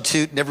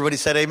substitute. And everybody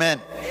said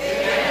amen.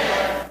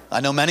 I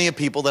know many of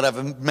people that have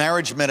a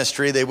marriage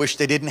ministry they wish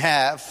they didn't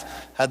have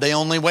had they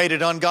only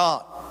waited on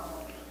God.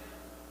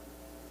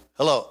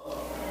 Hello.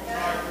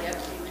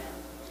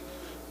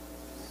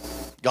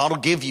 God will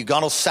give you,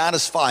 God will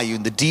satisfy you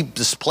in the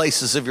deepest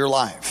places of your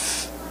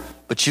life.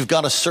 But you've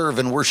got to serve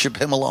and worship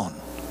him alone.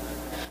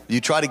 You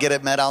try to get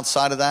it met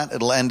outside of that,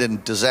 it'll end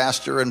in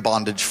disaster and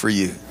bondage for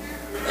you.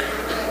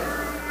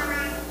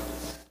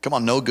 Come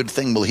on, no good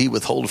thing will he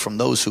withhold from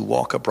those who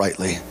walk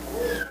uprightly.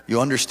 You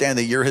understand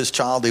that you're his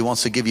child. He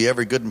wants to give you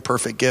every good and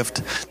perfect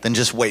gift. Then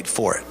just wait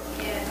for it.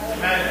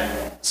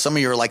 Some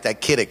of you are like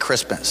that kid at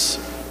Christmas.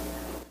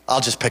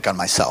 I'll just pick on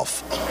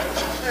myself.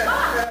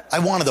 I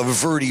wanted a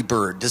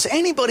Vertibird. Does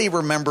anybody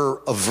remember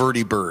a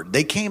Vertibird?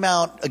 They came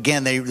out,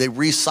 again, they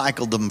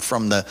recycled them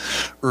from the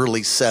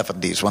early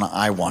 70s when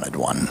I wanted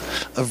one.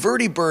 A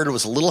Vertibird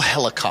was a little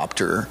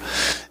helicopter.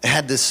 It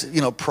had this,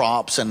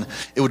 props, and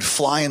it would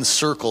fly in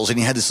circles, and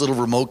you had this little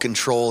remote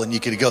control, and you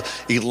could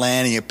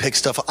land and you pick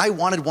stuff. I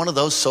wanted one of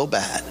those so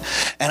bad.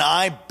 And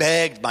I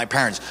begged my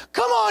parents,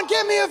 come on,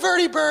 get me a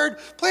Vertibird.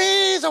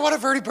 Please, I want a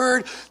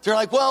Vertibird. They're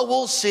like, well,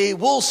 we'll see.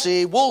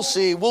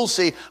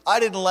 I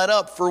didn't let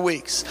up for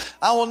weeks.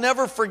 I will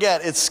never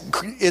forget.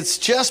 It's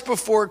just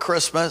before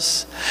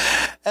Christmas,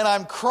 and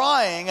I'm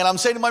crying, and I'm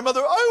saying to my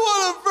mother, I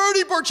want a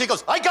Vertibird. She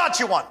goes, I got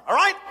you one. All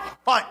right,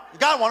 fine, you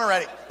got one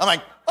already. I'm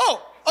like,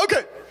 oh,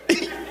 okay.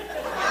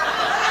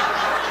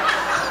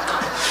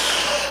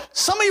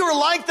 Some of you are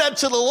like that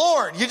to the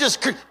Lord. You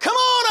just, come on,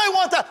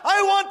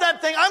 I want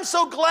that thing. I'm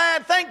so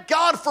glad. Thank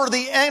God for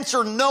the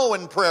answer no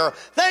in prayer.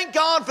 Thank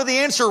God for the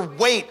answer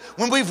wait.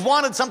 When we've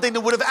wanted something that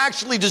would have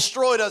actually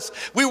destroyed us,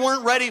 we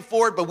weren't ready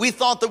for it, but we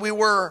thought that we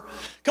were.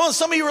 Come on,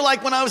 some of you were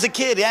like when I was a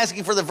kid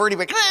asking for the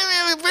Vertibird. Can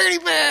I have a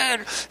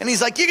Vertibird? And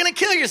he's like, you're going to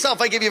kill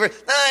yourself. I give you a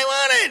Vertibird. No, I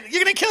want it.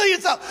 You're going to kill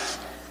yourself.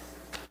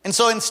 And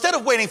so instead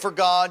of waiting for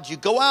God, you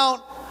go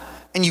out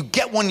and you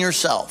get one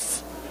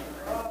yourself.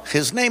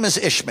 His name is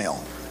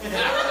Ishmael.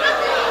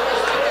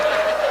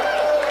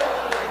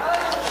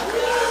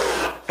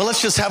 Well,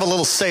 let's just have a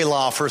little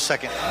Selah for a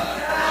second.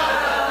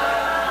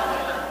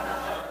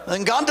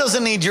 And God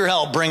doesn't need your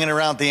help bringing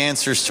around the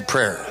answers to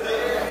prayer.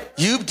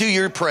 You do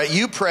your prayer.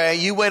 You pray.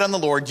 You wait on the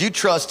Lord. You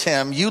trust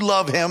him. You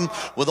love him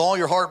with all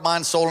your heart,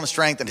 mind, soul, and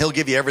strength, and he'll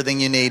give you everything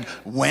you need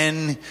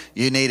when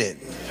you need it.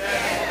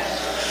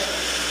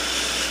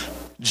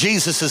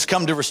 Jesus has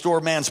come to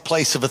restore man's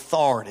place of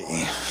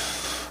authority,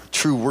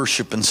 true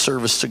worship and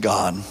service to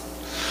God.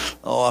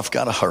 Oh, I've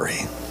got to hurry.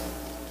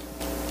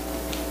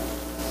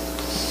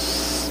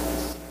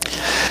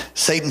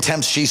 Satan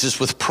tempts Jesus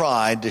with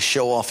pride to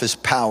show off his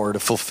power to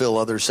fulfill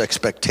others'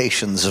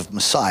 expectations of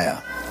Messiah.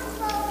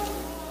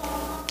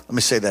 Let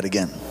me say that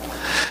again.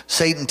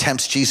 Satan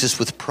tempts Jesus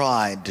with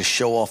pride to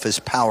show off his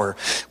power.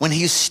 When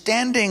he's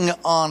standing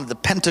on the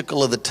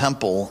pinnacle of the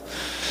temple,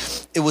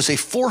 it was a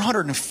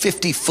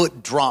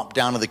 450-foot drop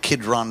down to the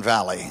Kidron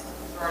Valley.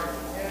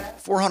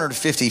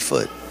 450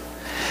 foot.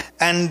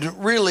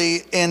 And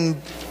really,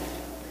 in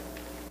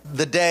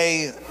the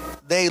day,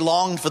 they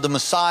longed for the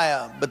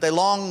Messiah, but they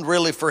longed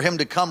really for him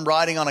to come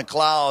riding on a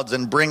clouds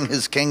and bring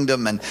his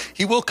kingdom. And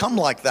he will come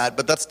like that,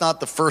 but that's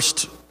not the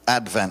first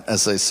advent,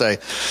 as they say.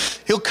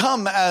 He'll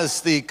come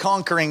as the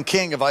conquering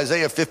king of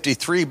Isaiah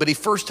 53, but he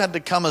first had to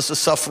come as a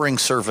suffering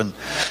servant.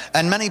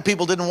 And many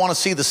people didn't want to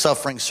see the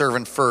suffering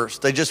servant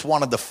first. They just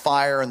wanted the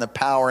fire and the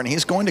power, and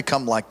he's going to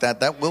come like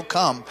that. That will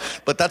come,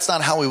 but that's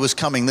not how he was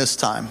coming this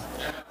time.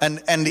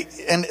 And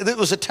it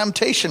was a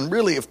temptation,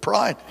 really, of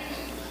pride.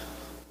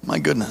 My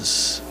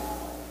goodness.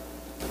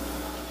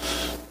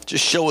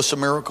 Just show us a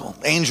miracle.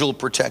 Angel will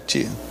protect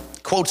you.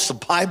 Quotes the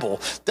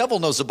Bible. Devil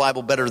knows the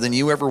Bible better than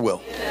you ever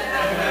will.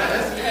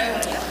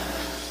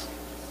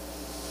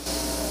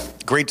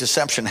 Great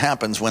deception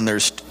happens when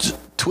there's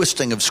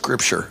twisting of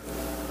Scripture.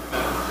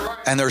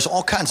 And there's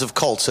all kinds of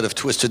cults that have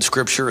twisted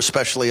Scripture,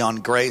 especially on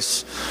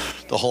grace.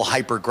 The whole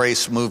hyper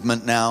grace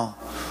movement now.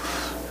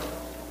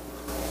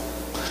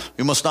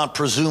 We must not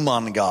presume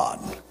on God.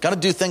 Got to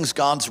do things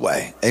God's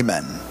way.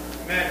 Amen.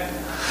 Amen.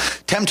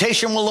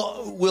 Temptation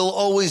will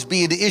always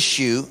be an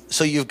issue,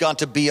 so you've got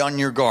to be on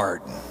your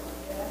guard.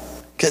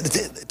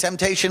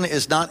 Temptation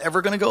is not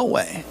ever going to go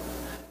away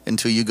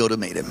until you go to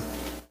meet him.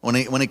 When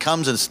he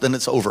comes, then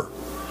it's over.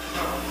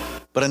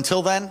 But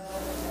until then,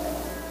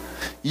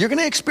 you're going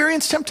to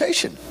experience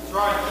temptation.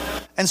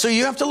 And so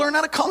you have to learn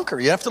how to conquer.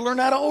 You have to learn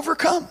how to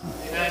overcome.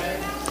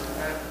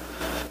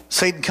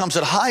 Satan comes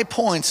at high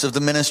points of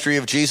the ministry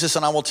of Jesus,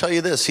 and I will tell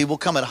you this, he will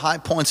come at high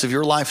points of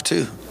your life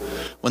too.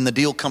 When the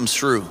deal comes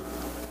through.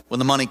 When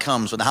the money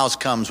comes, when the house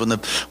comes, when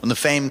the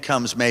fame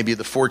comes, maybe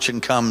the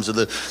fortune comes, or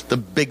the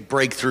big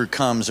breakthrough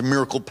comes, the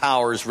miracle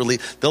power is really,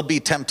 there'll be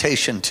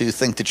temptation to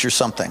think that you're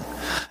something.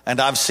 And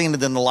I've seen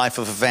it in the life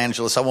of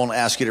evangelists. I won't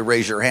ask you to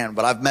raise your hand,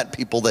 but I've met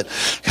people that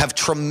have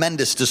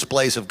tremendous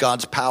displays of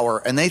God's power,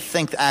 and they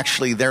think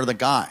actually they're the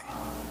guy.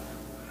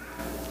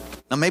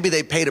 Now maybe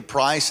they paid a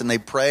price and they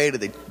prayed, or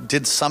they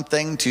did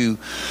something to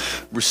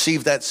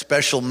receive that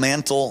special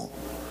mantle.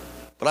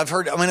 But I've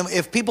heard,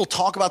 if people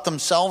talk about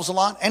themselves a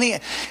lot,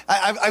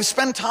 I've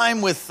spent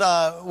time with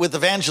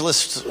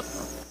evangelists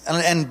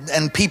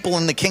and people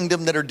in the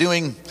kingdom that are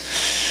doing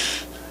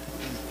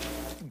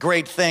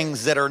great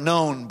things that are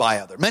known by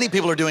others. Many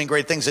people are doing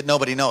great things that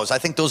nobody knows. I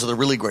think those are the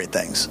really great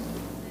things.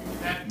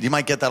 You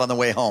might get that on the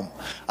way home.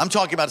 I'm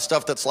talking about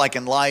stuff that's like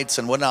in lights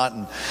and whatnot.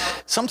 And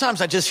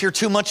sometimes I just hear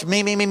too much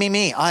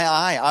me.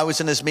 I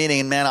was in this meeting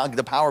and man,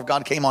 the power of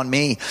God came on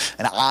me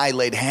and I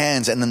laid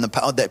hands and then the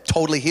power that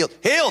totally healed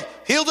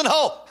and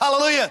whole.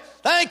 Hallelujah.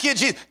 Thank you,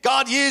 Jesus.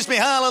 God used me.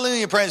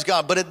 Hallelujah. Praise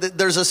God. But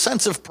there's a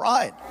sense of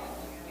pride.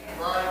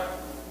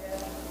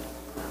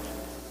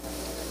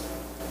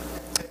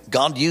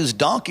 God used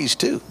donkeys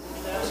too.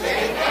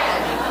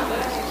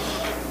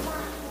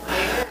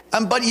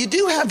 But you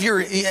do have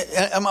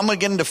I'm going to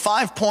get into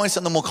 5 points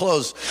and then we'll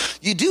close.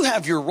 You do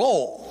have your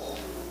role.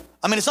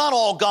 I mean, it's not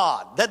all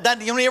God.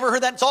 You ever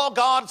heard that? It's all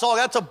God.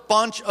 That's a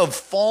bunch of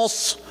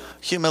false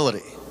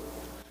humility.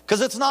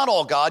 Because it's not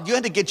all God. You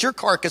had to get your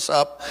carcass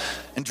up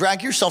and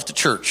drag yourself to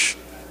church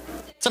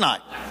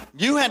tonight.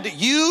 You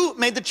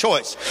made the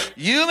choice.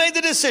 You made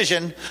the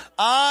decision.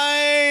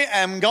 I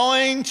am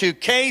going to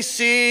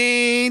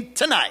KC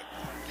tonight.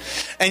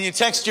 And you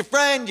text your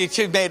friend, you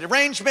made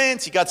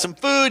arrangements, you got some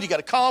food, you got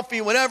a coffee,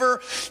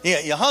 whatever.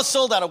 You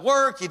hustled out of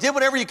work, you did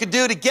whatever you could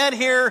do to get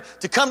here,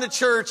 to come to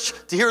church,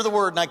 to hear the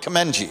word, and I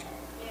commend you.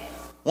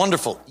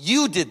 Wonderful.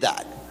 You did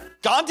that.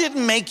 God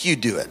didn't make you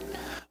do it.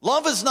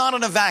 Love is not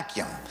in a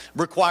vacuum. It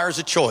requires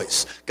a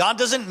choice. God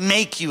doesn't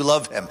make you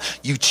love him.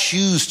 You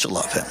choose to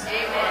love him.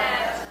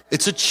 Amen.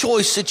 It's a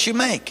choice that you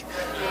make.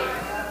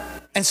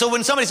 And so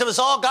when somebody says, it's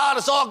all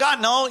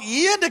God. No,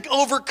 you had to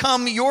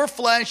overcome your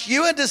flesh.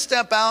 You had to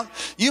step out.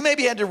 You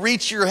maybe had to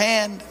reach your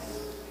hand.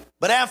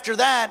 But after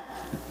that,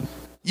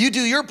 you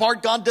do your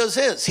part, God does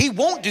his. He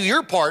won't do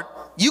your part.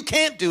 You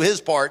can't do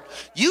his part.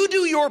 You do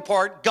your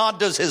part, God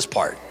does his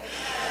part.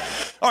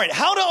 All right,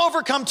 how to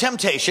overcome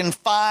temptation,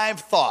 5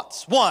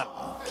 thoughts. 1,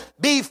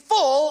 be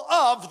full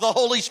of the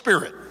Holy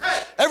Spirit.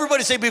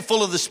 Everybody say, be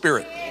full of the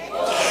Spirit.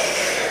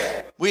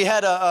 We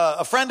had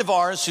a friend of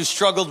ours who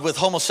struggled with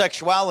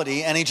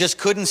homosexuality, and he just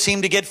couldn't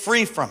seem to get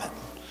free from it.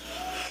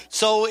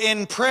 So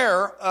in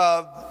prayer,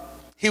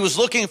 he was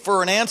looking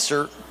for an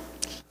answer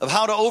of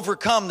how to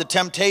overcome the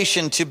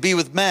temptation to be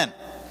with men.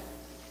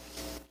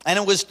 And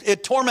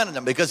it tormented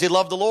him because he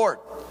loved the Lord.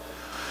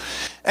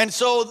 And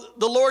so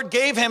the Lord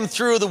gave him,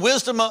 through the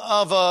wisdom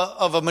of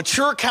a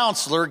mature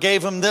counselor,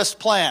 gave him this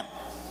plan.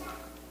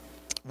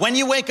 When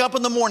you wake up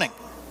in the morning,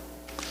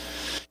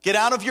 get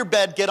out of your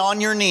bed, get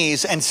on your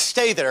knees, and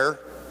stay there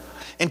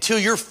until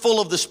you're full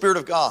of the Spirit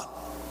of God.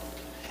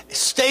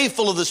 Stay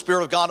full of the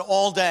Spirit of God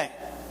all day.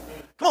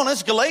 Come on,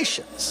 that's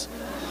Galatians.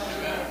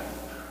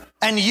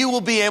 And you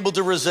will be able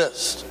to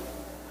resist.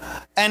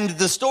 And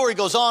the story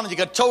goes on, and you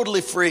got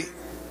totally free.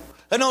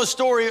 I know a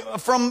story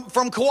from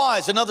Kauai,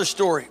 is another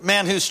story.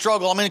 Man who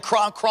struggled,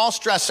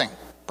 cross-dressing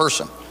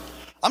person.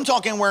 I'm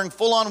talking wearing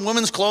full-on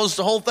women's clothes,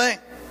 the whole thing.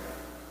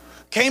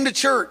 Came to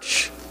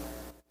church,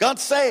 got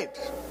saved.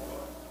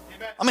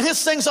 I mean,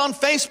 his thing's on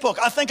Facebook.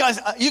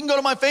 You can go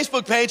to my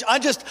Facebook page. I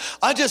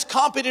just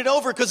copied it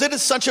over because it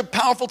is such a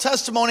powerful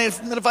testimony.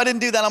 And if I didn't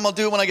do that, I'm going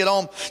to do it when I get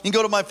home. You can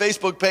go to my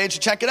Facebook page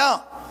and check it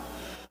out.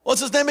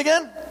 What's his name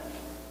again?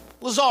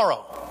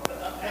 Lazaro.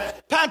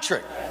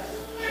 Patrick.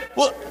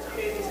 Well,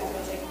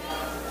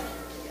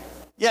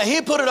 yeah,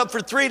 he put it up for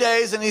 3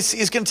 days and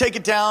he's going to take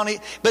it down.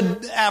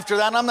 But after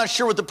that, I'm not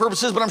sure what the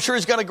purpose is, but I'm sure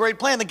he's got a great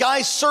plan. The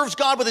guy serves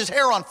God with his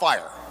hair on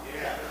fire.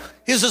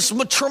 He has this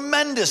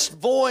tremendous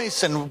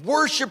voice and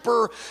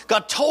worshiper,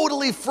 got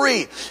totally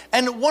free.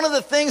 And one of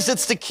the things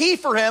that's the key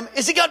for him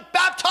is he got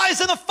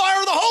baptized in the fire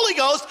of the Holy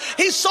Ghost.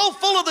 He's so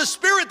full of the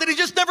Spirit that he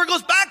just never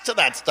goes back to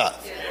that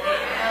stuff.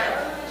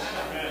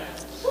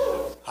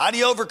 How do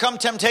you overcome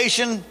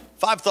temptation?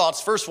 5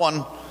 thoughts. First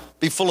one,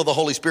 be full of the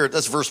Holy Spirit.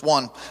 That's verse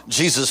 1.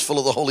 Jesus full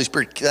of the Holy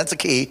Spirit. That's a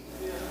key.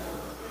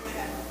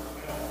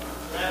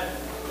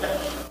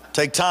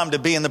 Take time to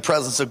be in the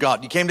presence of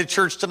God. You came to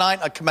church tonight,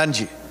 I commend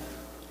you.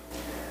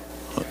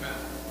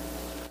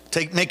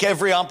 Take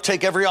every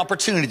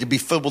opportunity to be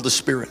filled with the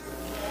Spirit.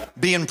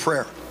 Be in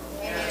prayer.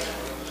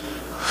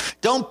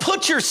 Don't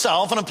put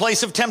yourself in a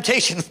place of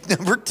temptation.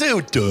 Number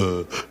 2,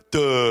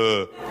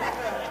 duh.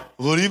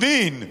 What do you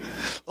mean?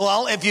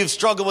 Well, if you've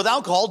struggled with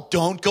alcohol,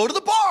 don't go to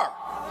the bar.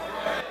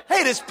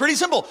 Hey, it's pretty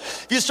simple.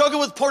 If you struggle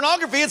with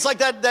pornography, it's like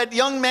that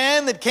young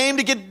man that came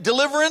to get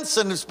deliverance,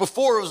 and it's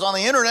before it was on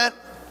the internet,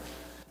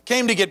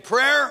 came to get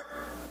prayer.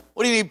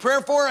 What do you need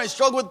prayer for? I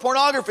struggle with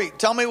pornography.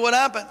 Tell me what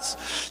happens.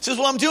 He says,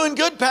 well, I'm doing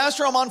good,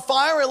 Pastor. I'm on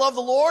fire. I love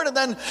the Lord. And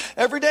then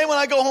every day when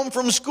I go home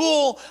from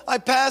school, I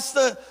pass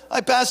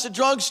the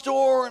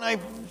drugstore and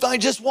I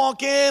just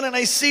walk in and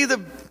I see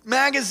the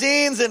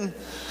magazines and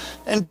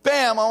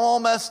bam, I'm all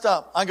messed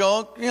up. I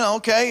go,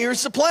 okay,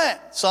 here's the plan,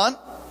 son.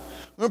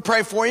 I'm going to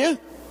pray for you.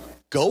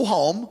 Go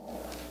home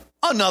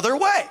another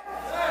way.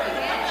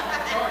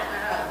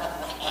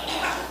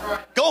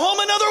 Go home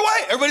another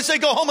way. Everybody say,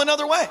 go home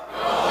another way.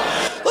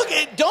 Look,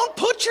 don't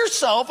put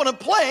yourself in a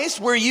place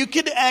where you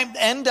could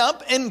end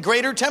up in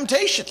greater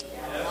temptation.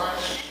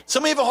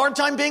 Some of you have a hard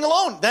time being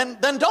alone. Then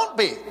don't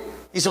be.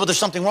 You say, well, there's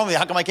something wrong with you.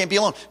 How come I can't be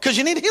alone? Because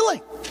you need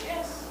healing.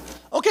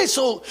 Okay,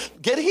 so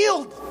get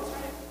healed.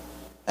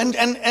 And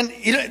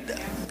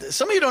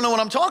some of you don't know what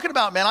I'm talking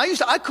about, man.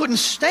 I couldn't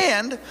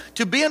stand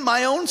to be in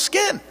my own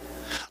skin.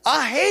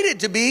 I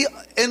hated to be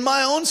in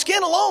my own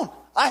skin alone.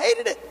 I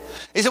hated it.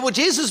 He said, well,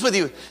 Jesus is with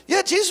you.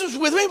 Yeah, Jesus was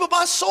with me, but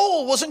my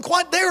soul wasn't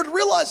quite there to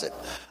realize it.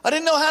 I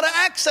didn't know how to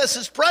access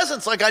his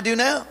presence like I do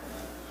now.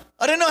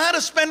 I didn't know how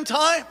to spend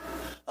time.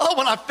 Oh,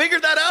 when I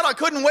figured that out, I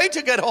couldn't wait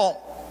to get home.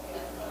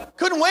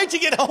 Couldn't wait to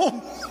get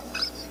home.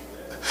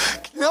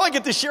 Now I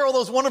get to share all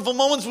those wonderful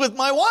moments with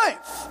my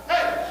wife.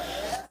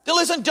 Now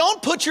listen,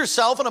 don't put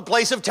yourself in a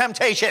place of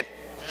temptation.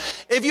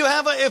 If you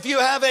have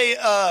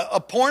a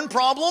porn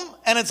problem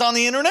and it's on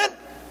the internet,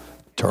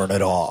 turn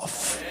it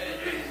off.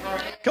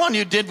 Come on,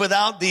 you did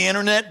without the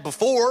internet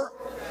before,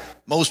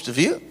 most of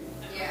you.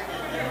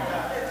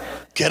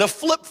 Get a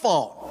flip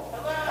phone.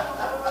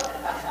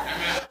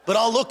 But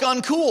I'll look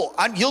uncool.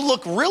 You'll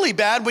look really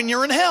bad when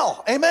you're in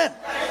hell. Amen.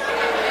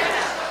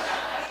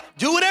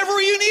 Do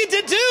whatever you need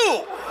to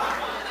do.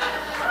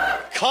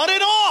 Cut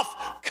it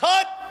off.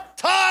 Cut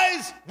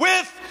ties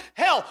with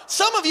hell.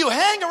 Some of you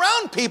hang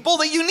around people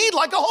that you need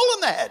like a hole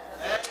in the head.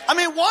 I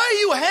mean, why are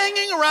you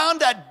hanging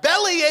around that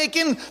belly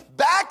aching,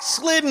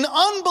 backslidden,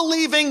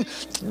 unbelieving,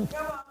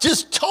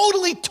 just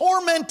totally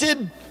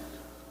tormented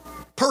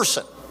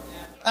person?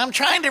 I'm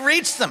trying to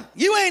reach them.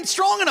 You ain't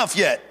strong enough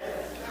yet.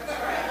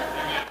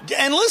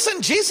 And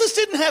listen, Jesus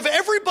didn't have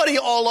everybody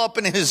all up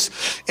in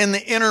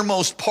the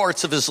innermost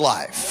parts of his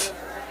life.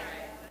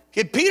 He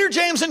had Peter,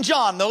 James, and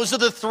John. Those are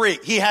the three.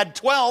 He had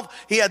 12.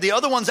 He had the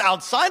other ones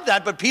outside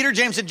that, but Peter,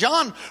 James, and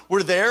John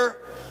were there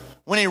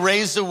when he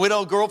raised the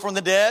widow girl from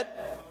the dead.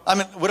 I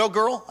mean, widow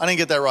girl? I didn't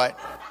get that right.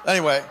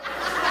 Anyway.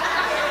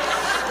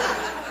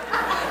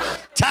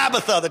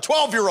 Tabitha, the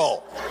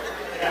 12-year-old.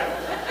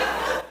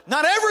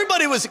 Not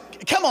everybody was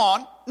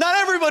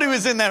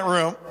in that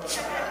room.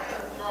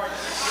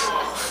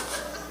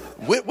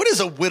 What is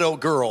a widow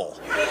girl?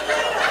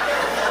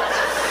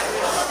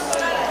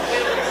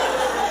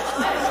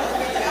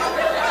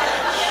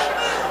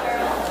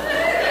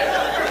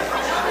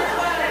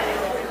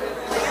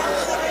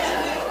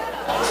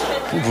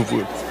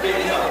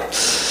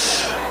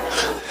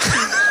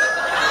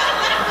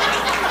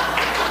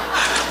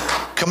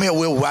 Come here,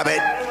 Will Wabbit.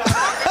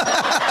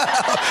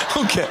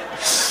 Okay.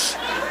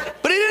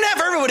 But he didn't have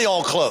everybody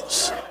all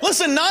close.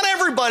 Listen, not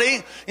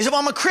everybody. He said,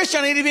 well, I'm a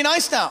Christian. I need to be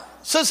nice now.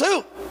 Says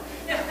who?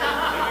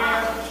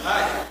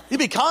 You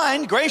be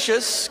kind,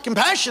 gracious,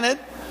 compassionate.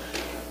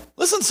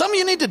 Listen, some of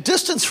you need to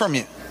distance from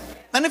you.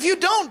 And if you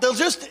don't,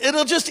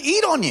 it'll just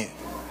eat on you.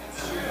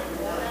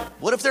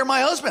 What if they're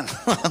my husband?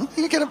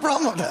 You get a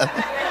problem with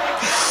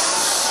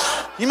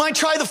that. You might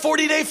try the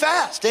 40-day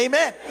fast.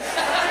 Amen.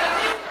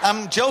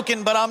 I'm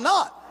joking, but I'm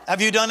not.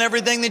 Have you done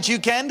everything that you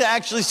can to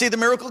actually see the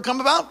miracle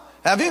come about?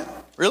 Have you?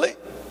 Really?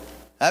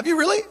 Have you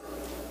really?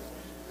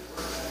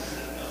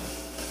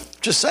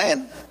 Just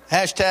saying.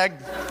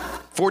 Hashtag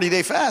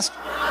 40-day fast.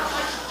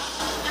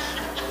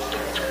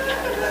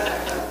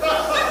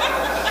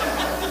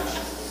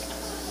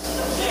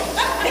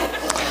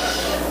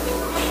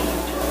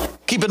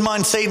 Keep in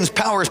mind, Satan's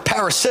power is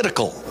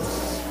parasitical.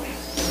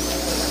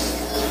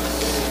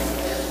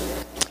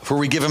 For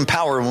we give him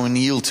power when we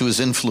yield to his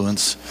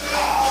influence.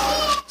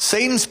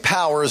 Satan's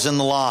power is in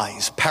the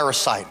lies,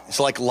 parasite.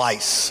 It's like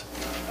lice.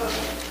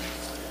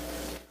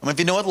 I mean, if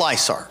you know what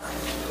lice are,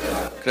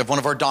 could have one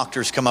of our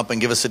doctors come up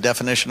and give us a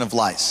definition of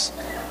lice.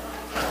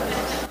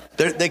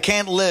 They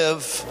can't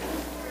live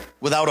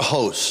without a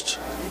host.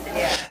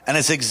 And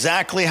it's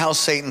exactly how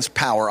Satan's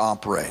power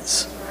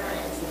operates.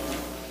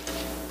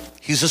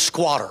 He's a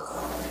squatter.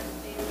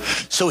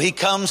 So he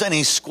comes and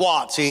he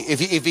squats.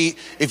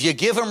 If you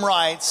give him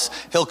rights,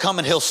 he'll come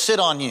and he'll sit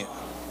on you.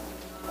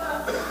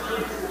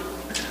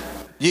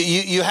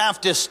 You have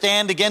to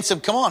stand against him.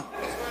 Come on.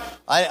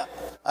 I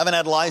haven't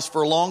had lice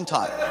for a long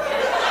time.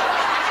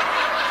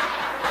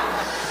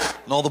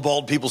 And all the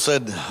bald people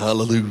said,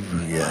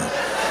 hallelujah.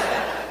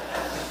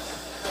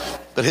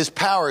 But his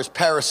power is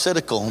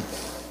parasitical.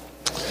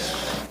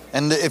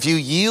 And if you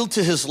yield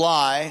to his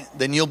lie,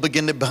 then you'll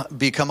begin to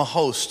become a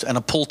host and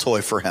a pull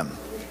toy for him.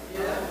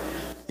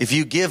 If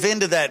you give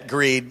into that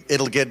greed,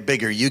 it'll get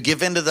bigger. You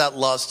give into that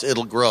lust,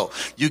 it'll grow.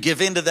 You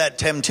give into that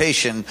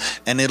temptation,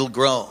 and it'll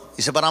grow.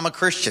 You say, but I'm a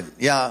Christian.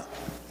 Yeah.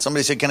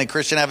 Somebody said, can a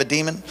Christian have a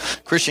demon?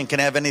 Christian can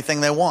have anything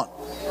they want.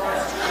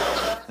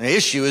 The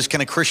issue is,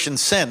 can a Christian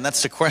sin?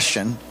 That's the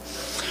question.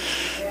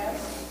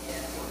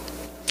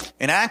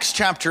 In Acts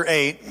chapter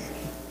 8,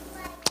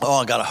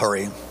 I gotta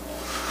hurry.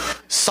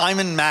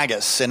 Simon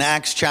Magus in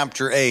Acts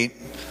chapter 8,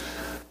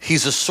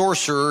 he's a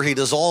sorcerer. He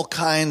does all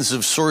kinds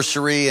of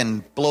sorcery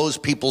and blows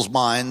people's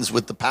minds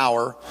with the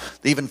power.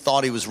 They even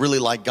thought he was really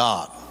like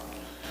God.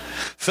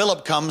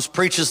 Philip comes,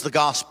 preaches the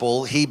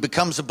gospel. He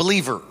becomes a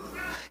believer.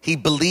 He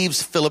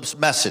believes Philip's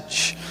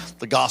message,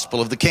 the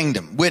gospel of the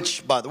kingdom,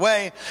 which, by the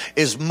way,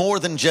 is more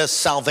than just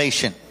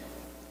salvation.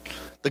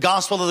 The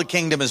gospel of the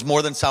kingdom is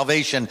more than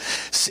salvation.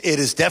 It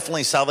is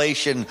definitely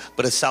salvation,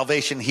 but it's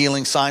salvation,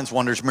 healing, signs,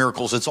 wonders,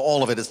 miracles. It's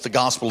all of it. It's the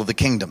gospel of the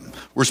kingdom.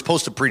 We're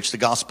supposed to preach the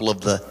gospel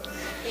of the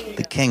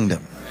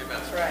kingdom.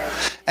 That's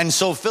right. And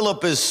so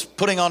Philip is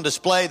putting on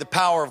display the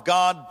power of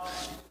God.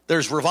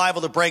 There's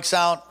revival that breaks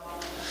out.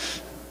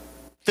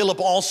 Philip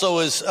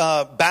also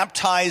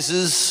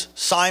baptizes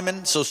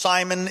Simon. So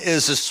Simon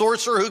is a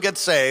sorcerer who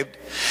gets saved.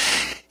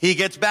 He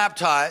gets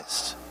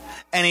baptized,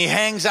 and he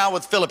hangs out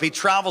with Philip. He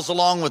travels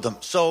along with him.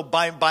 So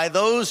by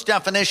those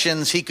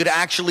definitions, he could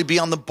actually be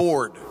on the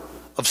board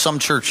of some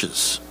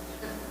churches.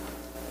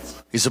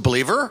 He's a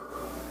believer.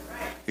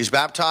 He's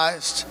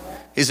baptized.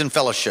 He's in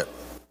fellowship.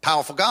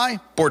 Powerful guy,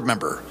 board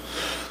member.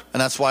 And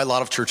that's why a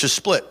lot of churches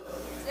split.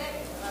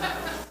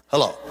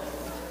 Hello.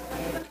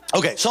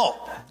 Okay, so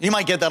you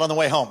might get that on the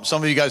way home.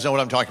 Some of you guys know what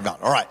I'm talking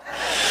about. All right.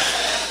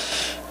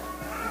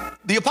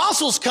 The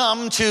apostles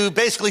come to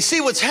basically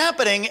see what's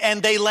happening,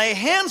 and they lay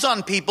hands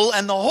on people,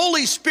 and the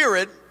Holy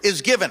Spirit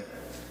is given.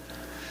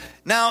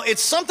 Now,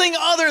 it's something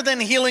other than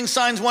healing,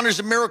 signs, wonders,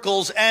 and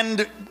miracles,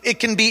 and it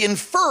can be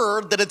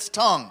inferred that it's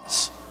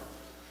tongues.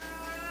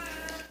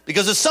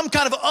 Because it's some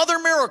kind of other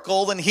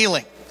miracle than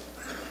healing.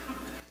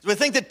 We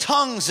think that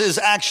tongues is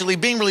actually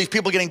being released,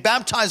 people getting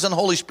baptized in the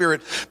Holy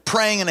Spirit,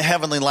 praying in a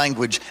heavenly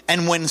language.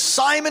 And when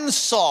Simon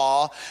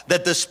saw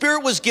that the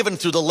Spirit was given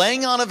through the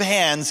laying on of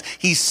hands,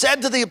 he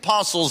said to the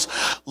apostles,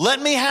 let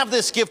me have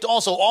this gift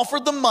also.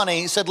 Offered them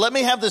money, said, let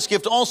me have this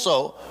gift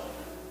also,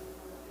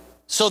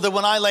 so that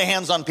when I lay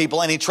hands on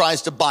people, and he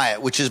tries to buy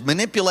it, which is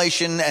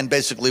manipulation and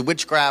basically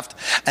witchcraft.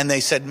 And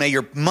they said, may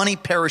your money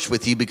perish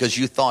with you because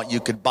you thought you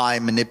could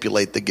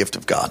manipulate the gift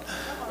of God.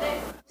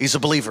 He's a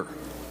believer.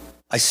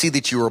 I see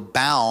that you are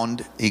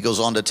bound. He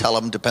goes on to tell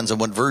them, depends on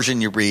what version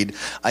you read.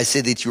 I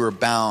say that you are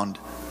bound.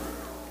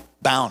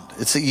 Bound.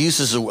 It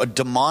uses a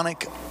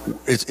demonic,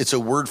 it's a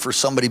word for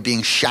somebody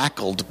being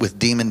shackled with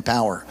demon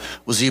power.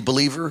 Was he a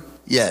believer?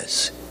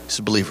 Yes, he's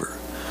a believer.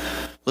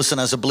 Listen,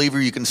 as a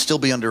believer, you can still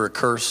be under a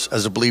curse.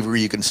 As a believer,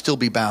 you can still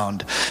be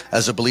bound.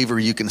 As a believer,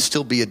 you can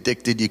still be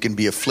addicted. You can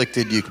be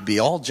afflicted. You can be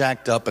all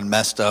jacked up and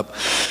messed up.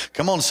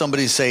 Come on,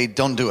 somebody say,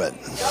 don't do it.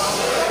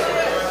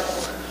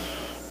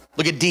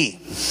 Look at D.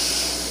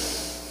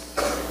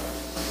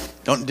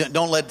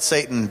 Don't let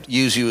Satan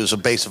use you as a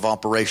base of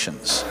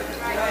operations.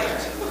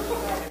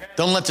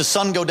 Don't let the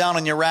sun go down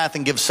on your wrath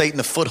and give Satan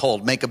a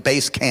foothold. Make a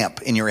base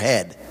camp in your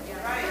head.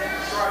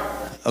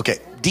 Okay,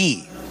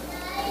 D.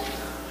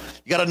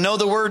 You got to know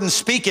the word and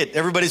speak it.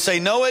 Everybody say,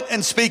 know it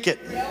and speak it.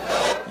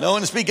 Know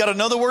and speak. Got to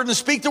know the word and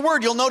speak the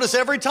word. You'll notice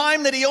every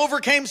time that he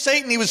overcame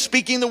Satan, he was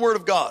speaking the word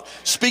of God.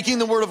 Speaking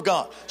the word of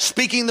God.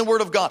 Speaking the word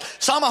of God.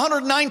 Psalm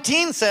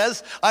 119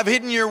 says, I've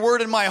hidden your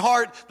word in my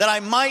heart that I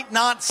might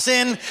not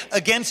sin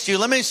against you.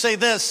 Let me say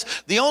this.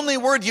 The only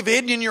word you've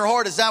hidden in your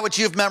heart is that which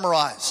you've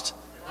memorized.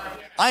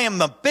 I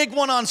am a big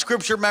one on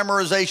scripture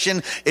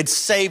memorization. It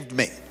saved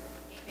me.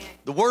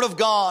 The word of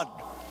God,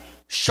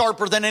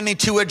 sharper than any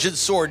two-edged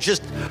sword,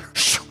 just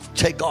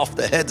take off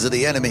the heads of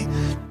the enemy.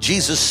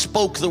 Jesus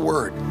spoke the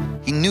word.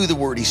 He knew the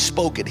word. He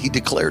spoke it. He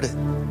declared it.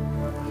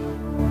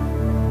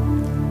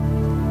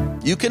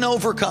 You can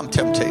overcome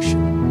temptation.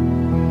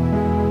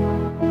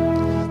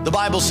 The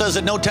Bible says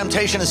that no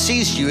temptation has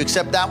seized you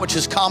except that which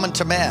is common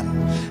to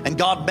man. And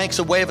God makes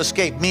a way of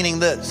escape, meaning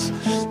this,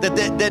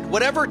 that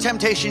whatever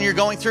temptation you're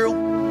going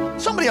through,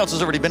 somebody else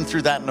has already been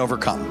through that and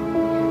overcome.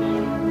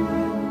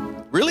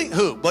 Really?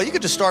 Who? Well, you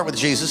could just start with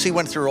Jesus. He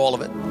went through all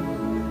of it.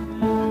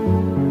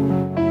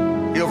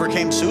 He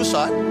overcame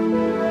suicide.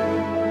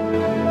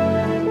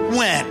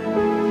 When?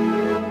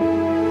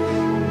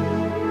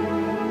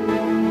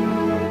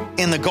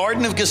 In the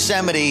Garden of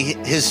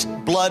Gethsemane, his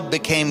blood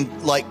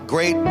became like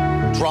great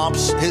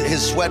drops.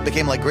 His sweat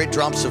became like great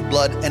drops of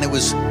blood. And it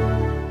was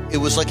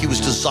like he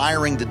was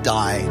desiring to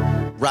die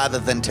rather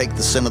than take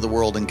the sin of the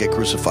world and get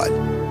crucified.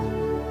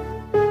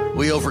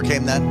 We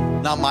overcame that.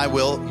 Not my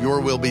will, your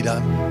will be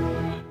done.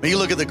 When you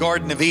look at the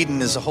Garden of Eden,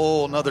 there's a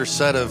whole other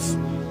set of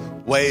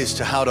ways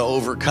to how to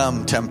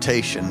overcome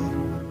temptation.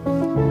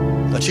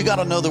 But you got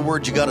to know the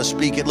word, you got to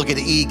speak it. Look at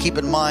E. Keep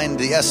in mind,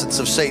 the essence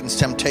of Satan's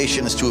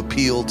temptation is to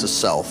appeal to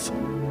self.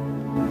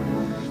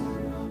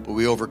 But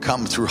we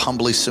overcome through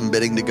humbly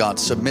submitting to God.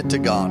 Submit to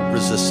God,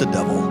 resist the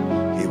devil,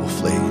 he will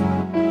flee.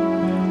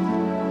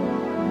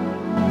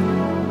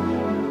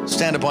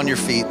 Stand up on your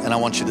feet, and I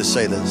want you to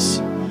say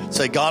this.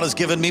 Say, God has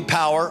given me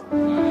power.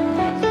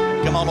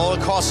 Come on, all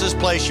across this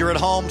place. You're at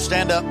home.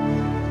 Stand up.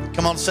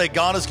 Come on, say,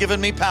 God has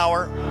given me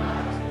power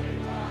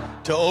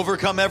to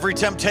overcome every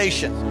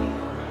temptation.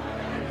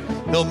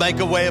 He'll make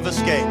a way of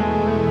escape.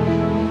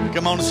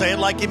 Come on, say it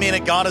like you mean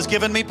it. God has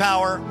given me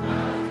power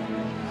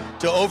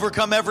to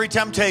overcome every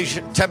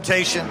temptation.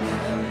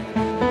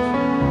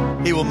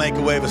 He will make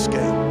a way of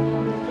escape.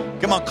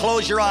 Come on,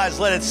 close your eyes.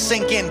 Let it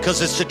sink in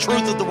because it's the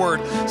truth of the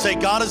word. Say,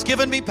 God has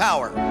given me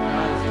power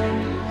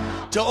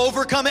to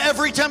overcome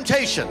every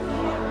temptation.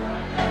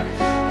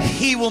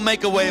 He will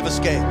make a way of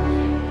escape.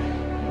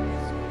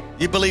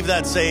 You believe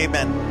that? Say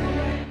amen.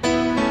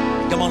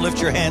 Come on,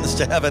 lift your hands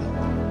to heaven.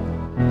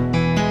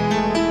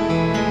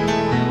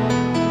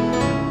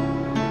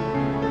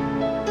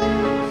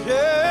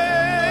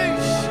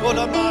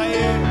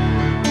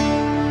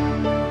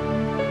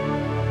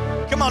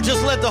 Come on,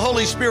 just let the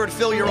Holy Spirit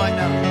fill you right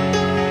now.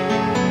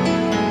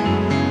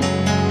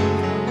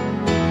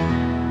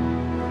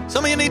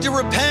 Some of you need to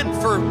repent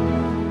for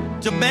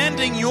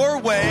demanding your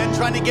way and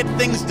trying to get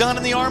things done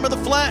in the arm of the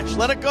flesh.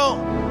 Let it go.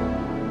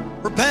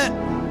 Repent.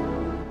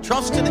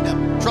 Trust in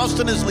him. Trust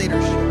in his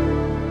leadership.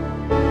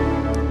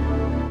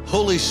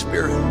 Holy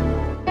Spirit.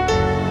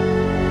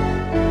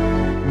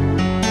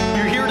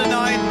 You're here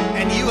tonight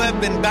and you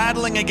have been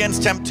battling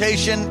against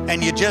temptation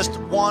and you just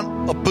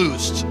want a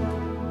boost.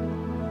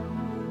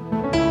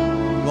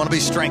 You want to be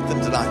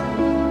strengthened tonight.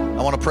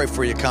 I want to pray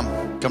for you. Come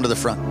to the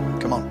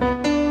front. Come on.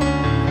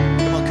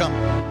 Come.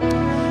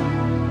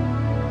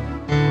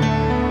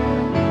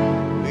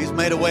 He's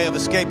made a way of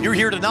escape. You're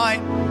here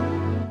tonight.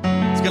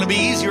 It's going to be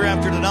easier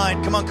after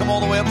tonight. Come on, come all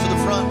the way up to the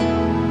front.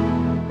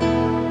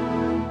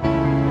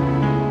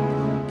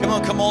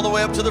 Come all the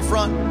way up to the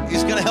front.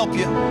 He's going to help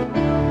you.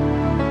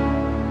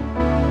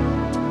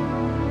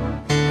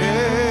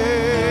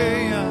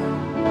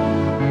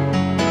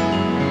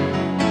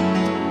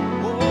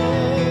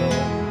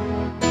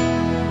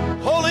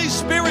 Holy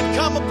Spirit,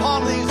 come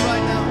upon these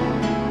right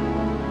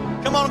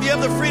now. Come on, if you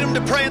have the freedom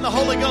to pray in the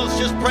Holy Ghost,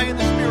 just pray in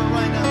the Spirit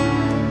right now.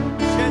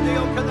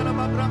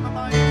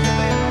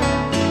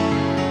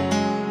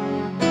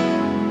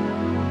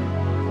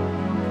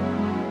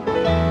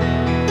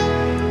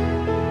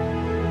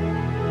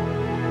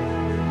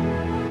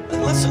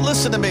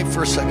 Listen to me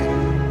for a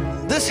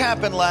second. This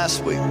happened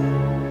last week.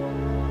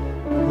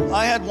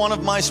 I had one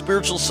of my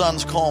spiritual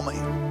sons call me.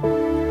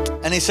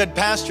 And he said,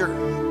 Pastor,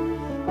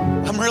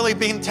 I'm really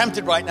being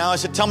tempted right now. I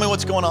said, tell me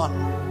what's going on.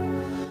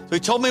 So he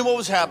told me what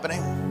was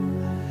happening.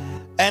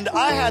 And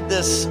I had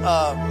this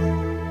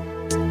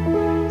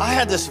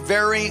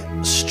very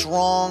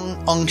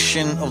strong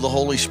unction of the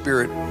Holy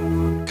Spirit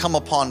come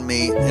upon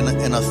me in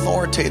an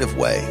authoritative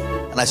way.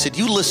 And I said,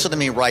 you listen to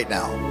me right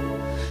now.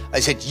 I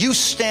said, you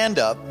stand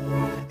up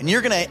and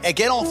you're going to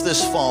get off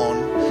this phone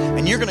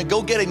and you're going to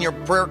go get in your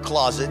prayer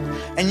closet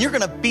and you're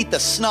going to beat the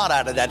snot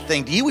out of that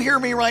thing. Do you hear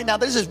me right now?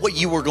 This is what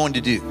you were going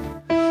to do.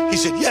 He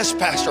said, yes,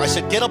 Pastor. I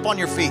said, get up on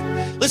your feet.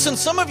 Listen,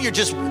 some of you are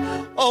just,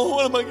 oh,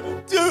 what am I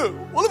going to do?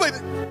 What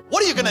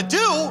are you going to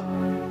do?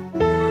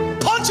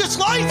 Punch his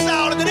lights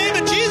out in the name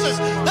of Jesus.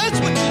 That's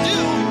what you do.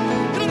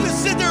 You don't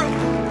just sit there.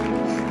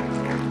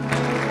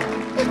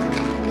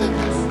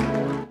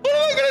 What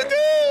am I going to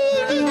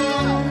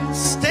do?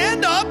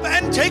 Stand up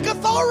and take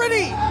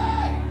authority.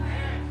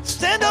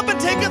 Stand up and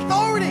take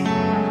authority. You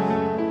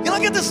know, I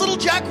get this little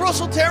Jack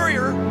Russell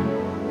Terrier,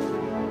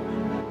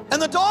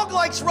 and the dog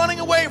likes running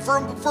away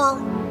for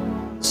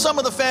some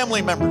of the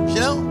family members, you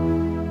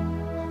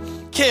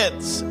know?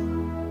 Kids.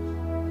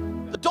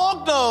 The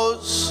dog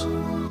knows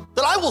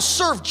that I will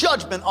serve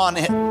judgment on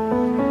him.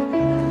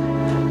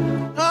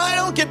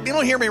 You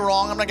don't hear me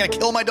wrong. I'm not going to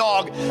kill my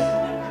dog.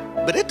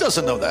 But it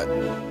doesn't know that.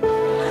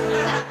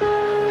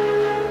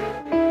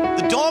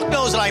 The dog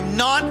knows that I'm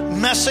not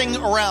messing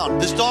around.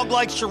 This dog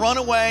likes to run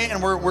away,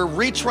 and we're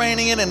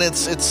retraining it, and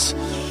it's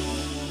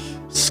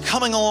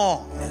coming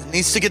along. It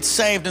needs to get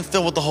saved and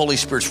filled with the Holy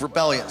Spirit. It's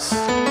rebellious.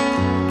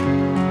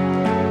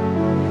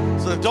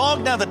 So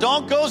the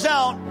dog goes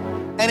out,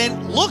 and it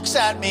looks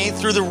at me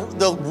through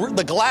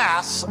the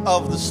glass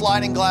of the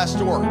sliding glass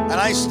door. And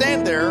I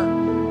stand there.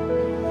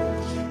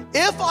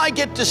 If I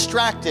get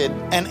distracted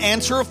and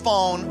answer a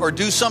phone or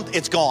do something,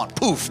 it's gone.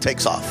 Poof,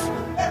 takes off.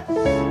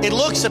 It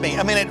looks at me.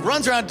 I mean, it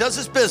runs around, does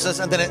its business,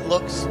 and then it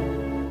looks.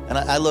 And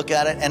I look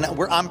at it, and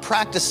I'm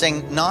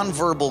practicing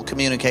nonverbal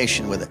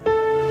communication with it.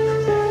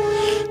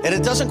 And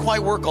it doesn't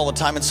quite work all the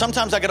time. And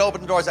sometimes I could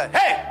open the door and say,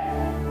 hey!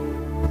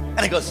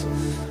 And it goes,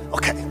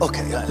 okay,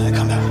 I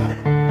come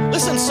back.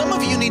 Listen, some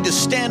of you need to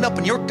stand up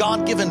in your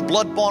God-given,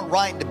 blood-bought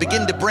right to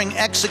begin to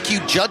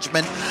execute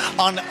judgment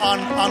on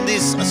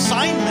this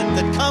assignment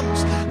that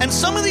comes. And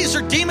some of these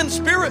are demon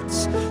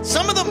spirits.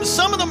 Some of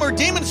them are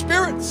demon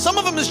spirits. Some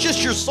of them is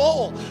just your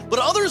soul. But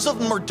others of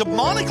them are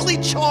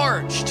demonically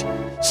charged,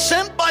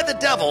 sent by the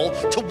devil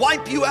to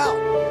wipe you out.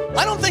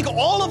 I don't think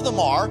all of them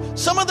are.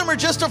 Some of them are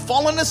just a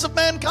fallenness of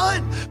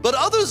mankind. But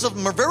others of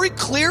them are very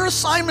clear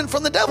assignment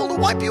from the devil to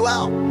wipe you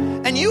out.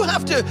 And you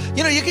have to,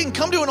 you can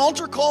come to an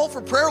altar call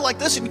for prayer like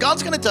this and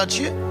God's going to touch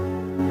you.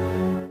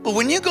 But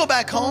when you go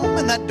back home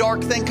and that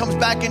dark thing comes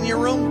back in your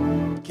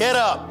room, get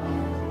up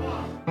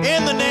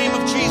in the name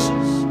of Jesus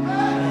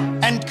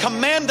and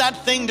command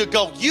that thing to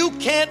go. You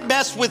can't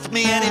mess with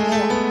me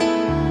anymore.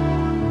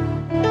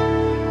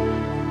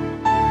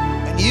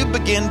 And you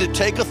begin to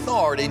take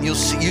authority and you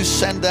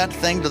send that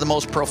thing to the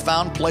most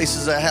profound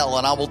places of hell.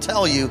 And I will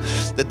tell you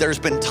that there's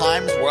been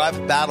times where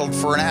I've battled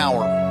for an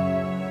hour.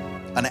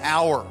 An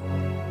hour.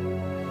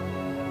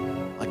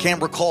 I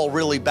can't recall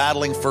really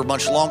battling for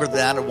much longer than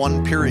that at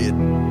one period.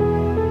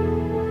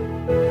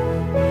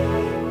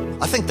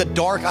 I think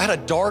I had a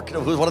dark,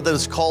 what are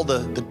those called?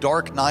 The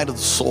dark night of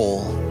the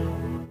soul.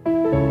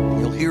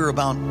 You'll hear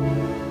about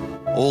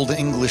old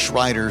English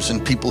writers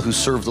and people who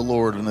served the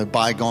Lord in the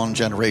bygone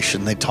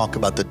generation. They talk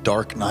about the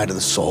dark night of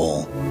the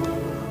soul.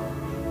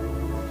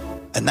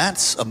 And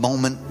that's a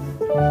moment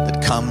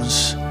that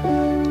comes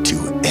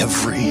to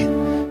every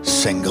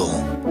single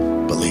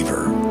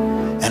believer.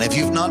 And if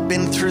you've not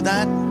been through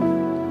that,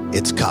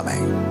 it's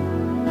coming.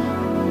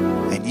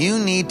 And that you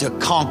need to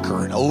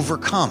conquer and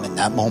overcome in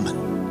that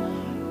moment.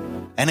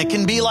 And it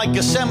can be like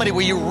Gethsemane,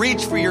 where you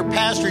reach for your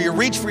pastor, you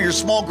reach for your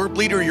small group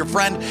leader, your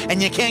friend,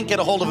 and you can't get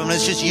a hold of him.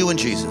 It's just you and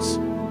Jesus.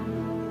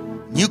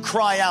 You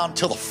cry out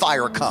until the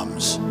fire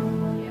comes.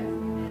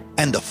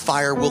 And the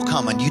fire will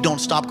come, and you don't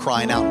stop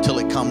crying out until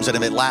it comes. And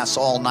if it lasts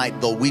all night,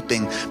 though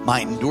weeping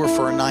might endure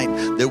for a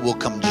night, there will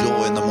come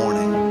joy in the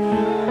morning.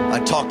 I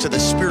talked to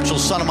this spiritual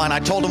son of mine. I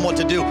told him what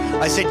to do.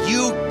 I said,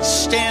 you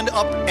stand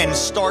up and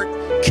start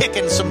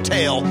kicking some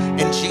tail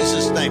in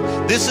Jesus' name.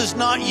 This is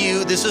not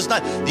you. This is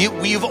not you.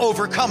 We've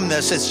overcome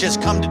this. It's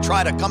just come to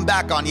try to come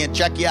back on you and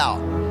check you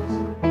out.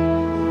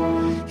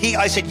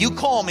 I said, you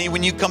call me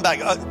when you come back.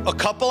 A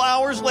couple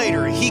hours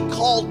later, he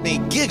called me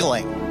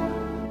giggling.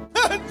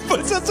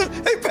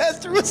 Hey,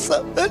 Pastor, what's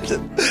up?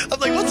 I'm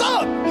like, what's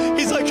up?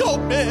 He's like, oh,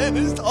 man,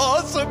 it's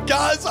awesome.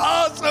 God's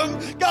awesome.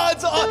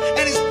 God's awesome.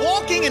 And he's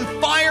walking in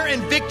fire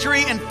and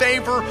victory and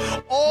favor.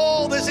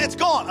 All this, it's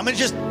gone. I mean,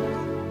 just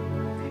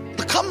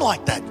become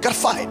like that. You got to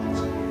fight.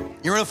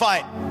 You're going to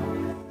fight.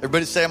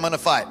 Everybody say, I'm going to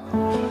fight.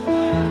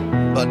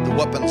 But the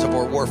weapons of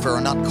our warfare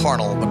are not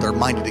carnal, but they're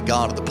mighty to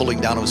God, the pulling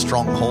down of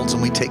strongholds,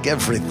 and we take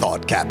every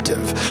thought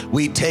captive.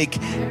 We take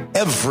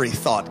every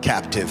thought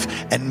captive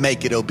and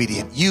make it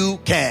obedient. You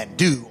can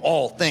do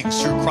all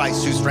things through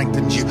Christ who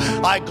strengthens you.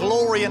 I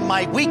glory in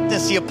my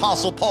weakness, the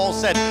Apostle Paul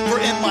said, for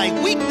in my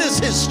weakness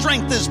his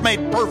strength is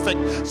made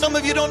perfect. Some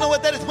of you don't know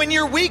what that is. When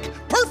you're weak,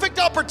 perfect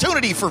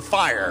opportunity for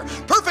fire.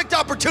 Perfect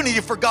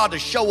opportunity for God to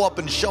show up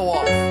and show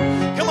off.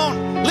 Come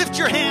on, lift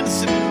your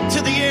hands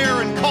to the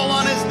air and call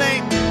on his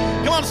name.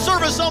 Come on,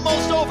 service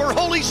almost over.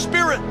 Holy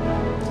Spirit,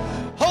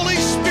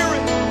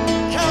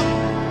 come.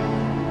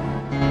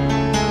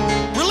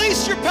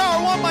 Release your power.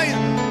 I want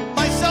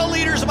my cell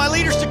leaders and my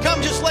leaders to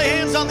come. Just lay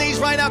hands on these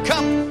right now.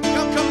 Come.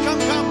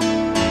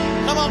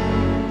 Come on.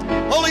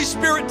 Holy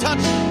Spirit,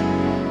 touch.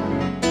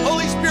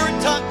 Holy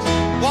Spirit, touch.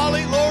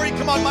 Wally, Lori,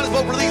 come on. Might as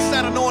well release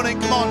that anointing.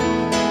 Come on.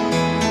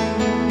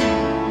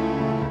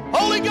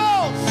 Holy Ghost.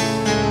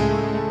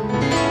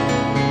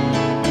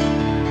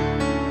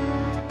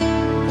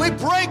 We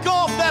break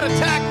off that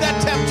attack,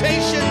 that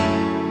temptation.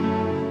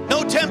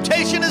 No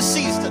temptation has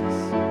seized us,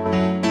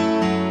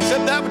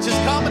 except that which is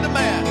common to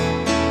man.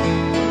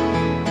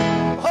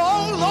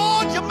 Oh,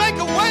 Lord, you make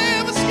a way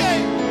of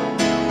escape.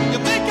 You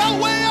make our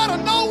way out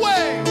of no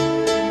way.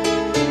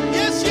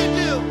 Yes, you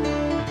do.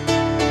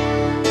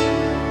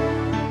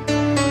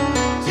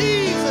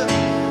 Jesus.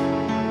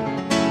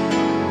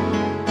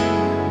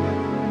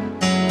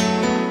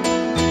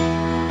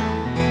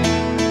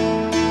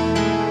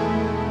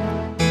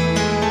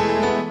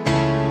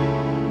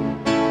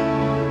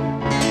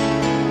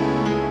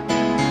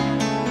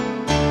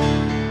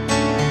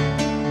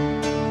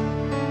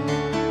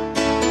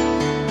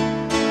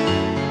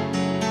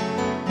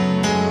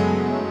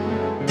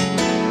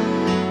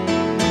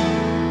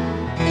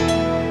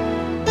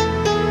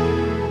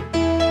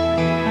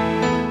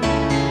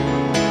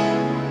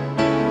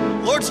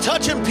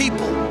 Touching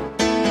people.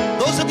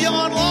 Those of you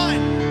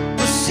online,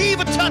 receive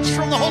a touch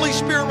from the Holy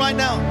Spirit right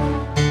now.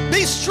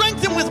 Be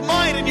strengthened with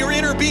might in your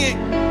inner being.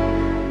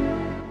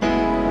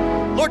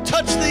 Lord,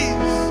 touch these.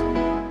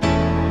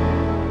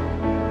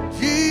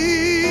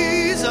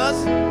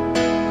 Jesus,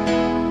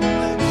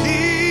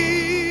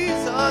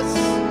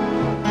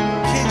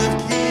 King of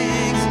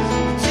Kings,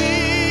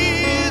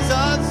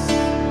 Jesus,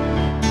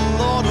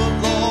 Lord of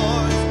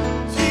Lords,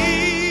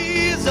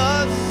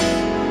 Jesus,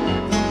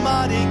 the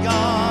mighty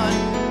God.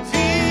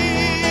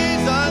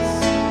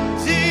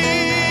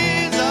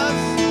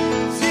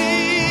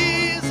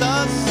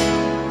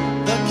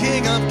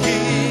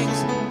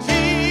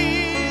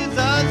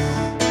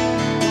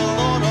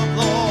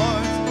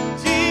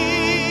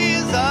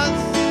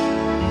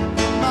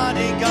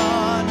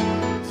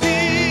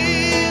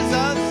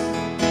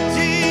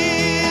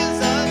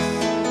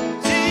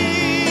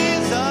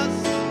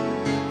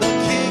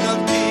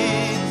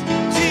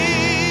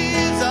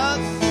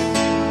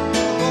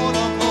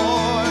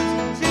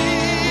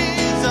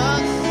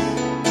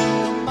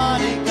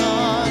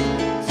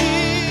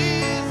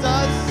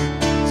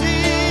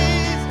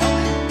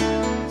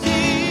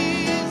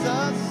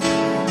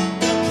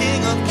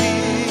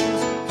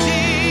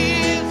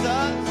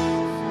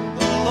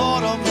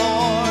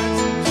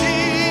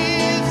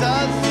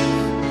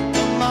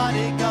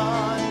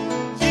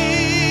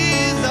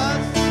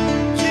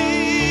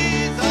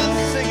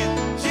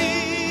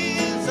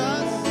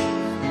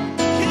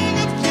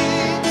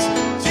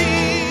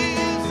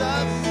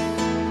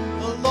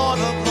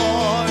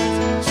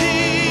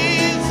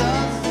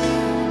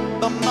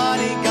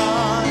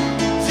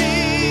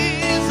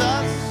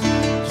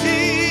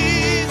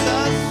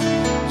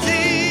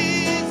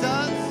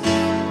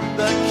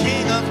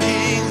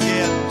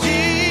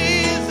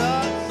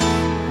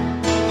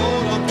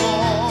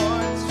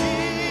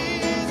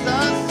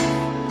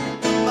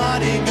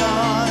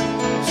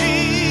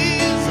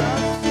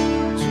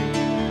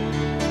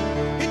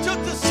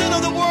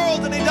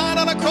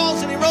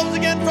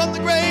 From the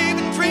grave,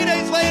 and 3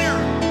 days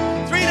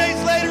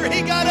later,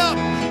 he got up,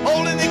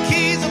 holding the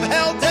keys of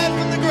hell, dead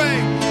from the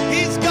grave.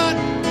 He's got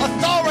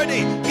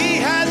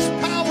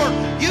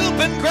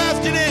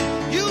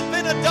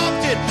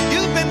adopted.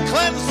 You've been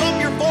cleansed from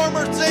your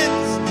former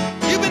sins.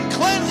 You've been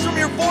cleansed from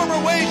your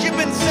former ways. You've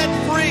been set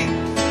free.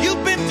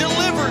 You've been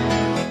delivered.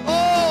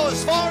 Oh,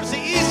 as far as the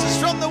east is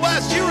from the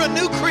west, you're a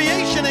new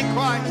creation in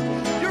Christ.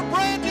 You're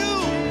brand new.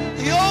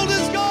 The old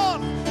is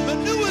gone. The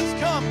new has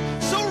come.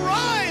 So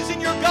rise in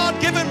your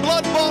God-given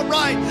blood-bought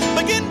right.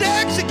 Begin to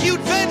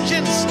execute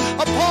vengeance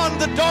upon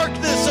the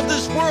darkness of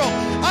this world.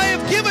 I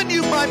have given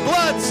you my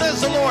blood, says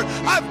the Lord.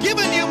 I've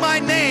given you my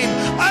name.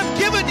 I've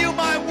given you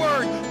my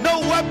word. No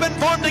weapon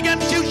formed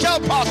against you shall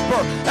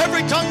prosper.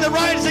 Every tongue that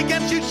rises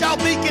against you shall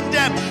be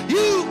condemned.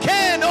 You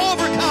can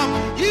overcome.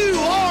 You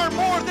are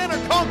more than a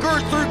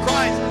conqueror through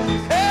Christ.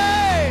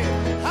 Hey!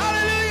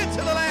 Hallelujah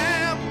to the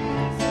Lamb.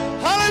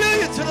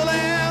 Hallelujah to the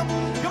Lamb.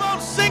 Come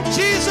on, sing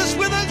Jesus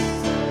with us.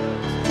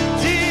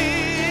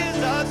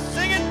 Jesus,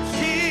 sing it.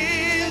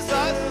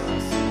 Jesus,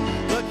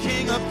 the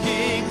King of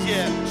Kings,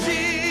 yeah.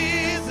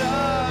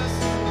 Jesus,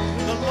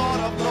 the Lord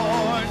of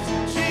Lords.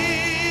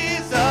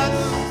 Jesus,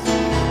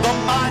 the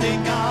mighty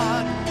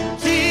God.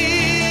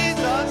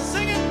 Jesus,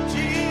 sing it.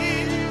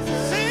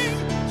 Jesus, sing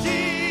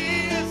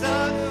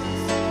Jesus,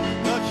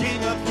 the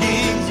King of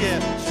Kings, yeah.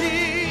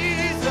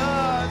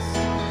 Jesus,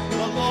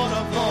 the Lord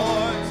of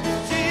Lords.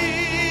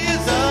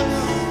 Jesus,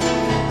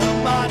 the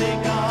mighty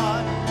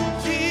God.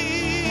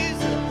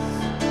 Jesus.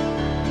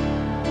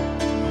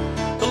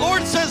 The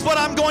Lord says what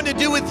I'm going to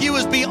do with you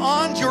is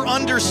beyond your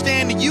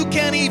understanding. You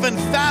can't even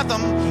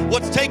fathom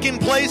what's taking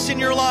place in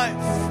your life.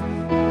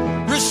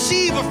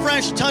 Receive a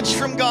fresh touch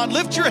from God.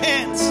 Lift your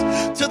hands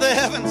to the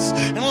heavens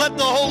and let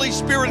the Holy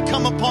Spirit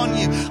come upon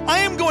you. I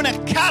am going to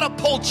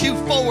catapult you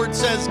forward,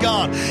 says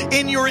God,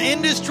 in your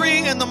industry,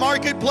 in the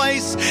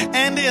marketplace,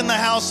 and in the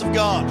house of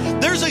God.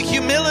 There's a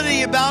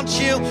humility about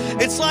you.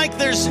 It's like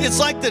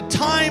the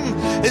time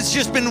has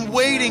just been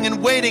waiting,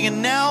 and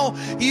now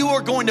you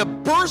are going to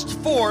burst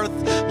forth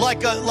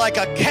like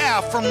a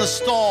calf from the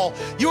stall.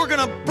 You are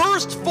going to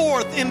burst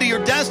forth into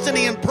your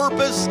destiny and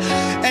purpose,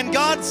 and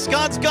God's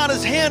got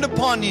his hand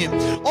upon you.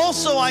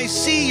 Also, I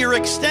see your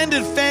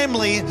extended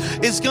family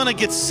is going to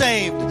get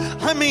saved.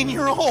 I mean,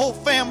 your whole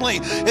family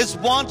is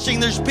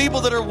watching. There's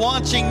people that are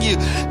watching you,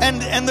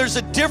 and there's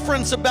a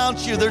difference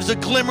about you. There's a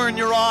glimmer in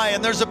your eye,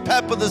 and there's a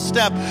pep of the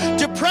step.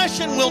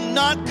 Depression will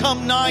not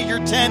come nigh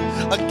your tent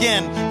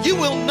again. You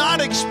will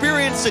not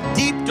experience the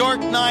deep,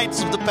 dark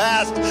nights of the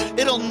past.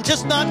 It'll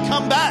just not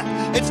come back.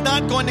 It's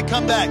not going to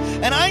come back.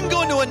 And I'm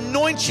going to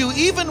anoint you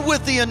even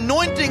with the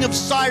anointing of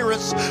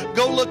Cyrus.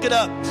 Go look it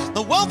up.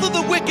 The wealth of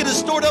the wicked is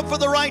stored up for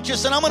the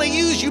righteous, and I'm going to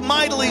use you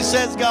mightily,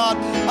 says God.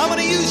 I'm going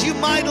to use you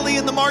mightily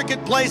in the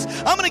marketplace.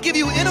 I'm going to give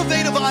you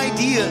innovative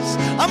ideas.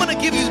 I'm going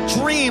to give you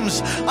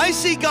dreams. I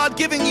see God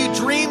giving you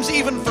dreams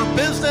even for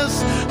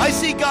business. I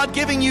see God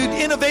giving you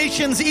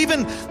innovations.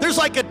 Even there's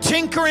like a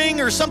tinkering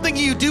or something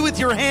you do with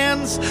your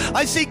hands.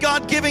 I see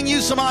God giving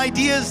you some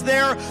ideas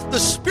there. The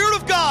Spirit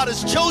of God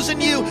has chosen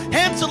you,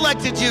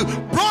 hand-selected you,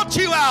 brought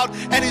you out,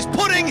 and He's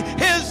putting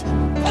His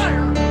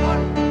fire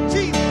on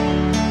Jesus.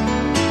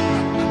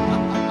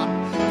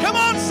 Come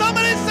on,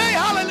 somebody say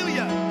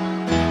hallelujah.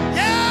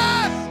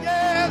 Yes,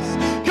 yes.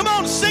 Come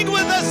on, sing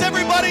with us,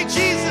 everybody.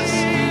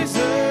 Jesus,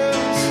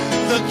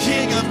 the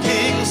King of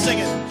Kings. Sing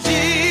it.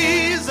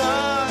 Jesus,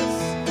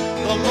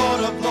 the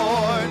Lord of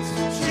Lords.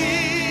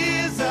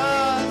 Jesus,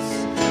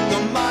 the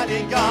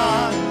mighty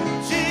God.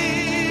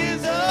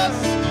 Jesus,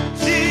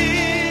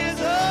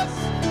 Jesus,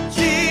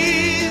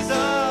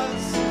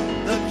 Jesus,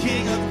 the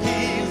King of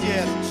Kings.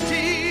 Yes,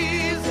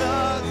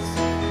 Jesus,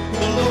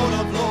 the Lord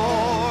of Lords.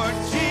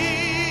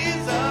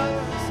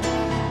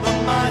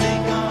 Mighty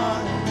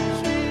God,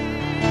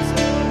 Jesus.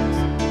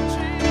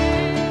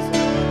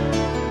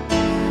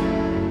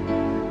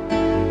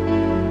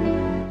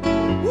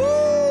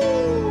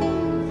 Woo!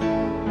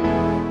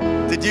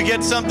 Did you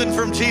get something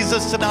from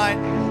Jesus tonight?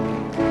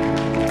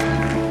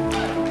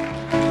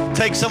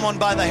 Take someone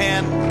by the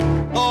hand.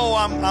 Oh,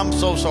 I'm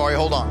so sorry.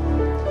 Hold on.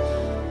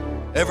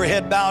 Every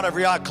head bowed,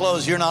 every eye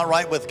closed. You're not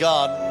right with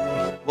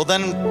God. Well,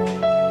 then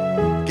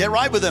get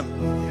right with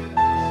Him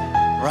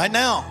right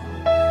now.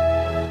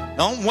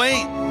 Don't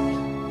wait.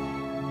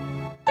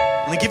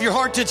 And give your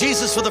heart to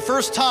Jesus for the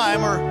first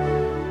time, or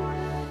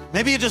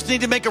maybe you just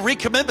need to make a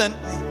recommitment.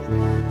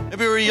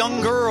 Maybe you were a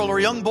young girl or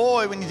a young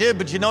boy when you did,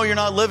 but you know you're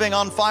not living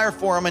on fire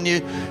for Him, and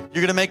you're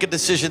going to make a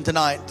decision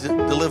tonight to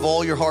live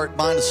all your heart,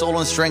 mind, soul,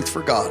 and strength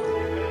for God.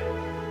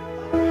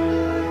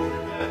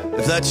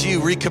 If that's you,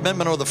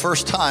 recommitment or the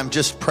first time,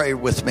 just pray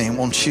with me,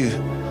 won't you?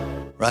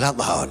 Right out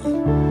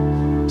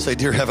loud. Say,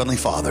 Dear Heavenly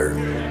Father,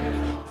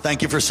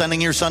 thank you for sending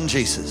your Son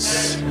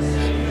Jesus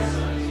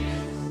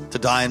to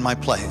die in my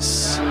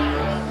place,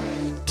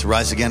 to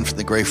rise again from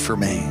the grave for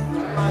me.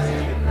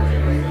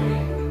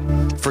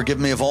 Forgive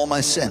me of all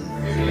my sin.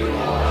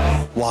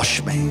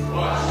 Wash me,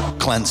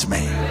 cleanse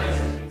me,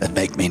 and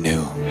make me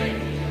new.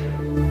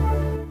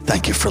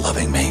 Thank you for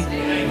loving me.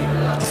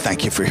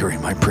 Thank you for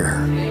hearing my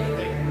prayer.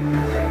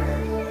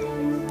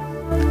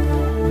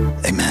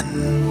 Amen.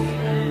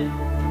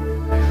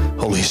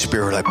 Holy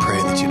Spirit, I pray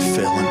that you'd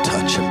fill and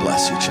touch and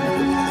bless each and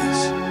every one of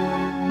these.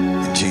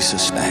 In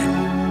Jesus' name.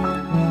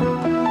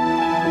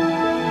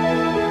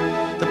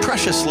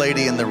 precious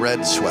lady in the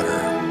red sweater.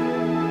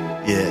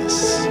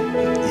 Yes.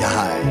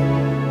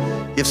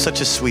 Yeah. You have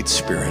such a sweet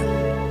spirit.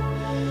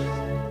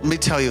 Let me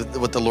tell you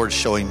what the Lord's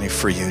showing me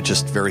for you,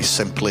 just very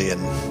simply and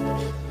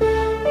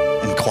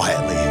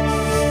quietly.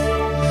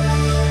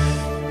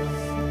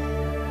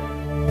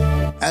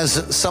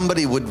 As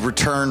somebody would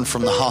return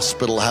from the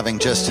hospital having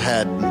just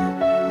had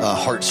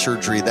heart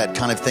surgery, that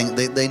kind of thing,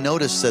 they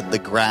notice that the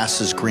grass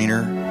is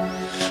greener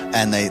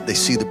and they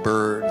see the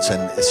birds,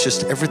 and it's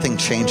just everything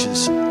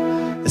changes.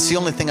 It's the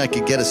only thing I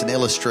could get as an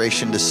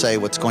illustration to say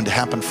what's going to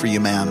happen for you,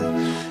 ma'am,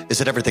 is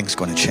that everything's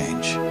going to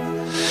change.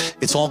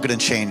 It's all going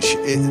to change.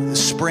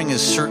 Spring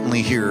is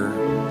certainly here,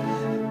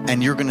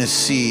 and you're going to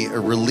see a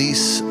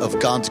release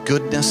of God's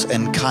goodness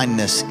and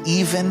kindness,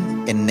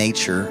 even in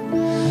nature,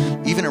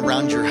 even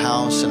around your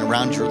house and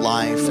around your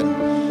life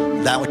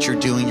and that what you're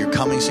doing, your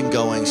comings and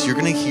goings. You're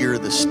going to hear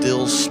the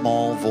still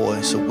small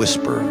voice, a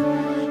whisper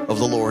of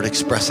the Lord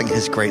expressing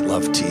his great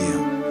love to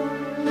you.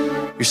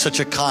 You're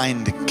such a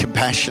kind,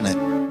 compassionate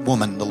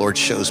woman, the Lord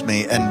shows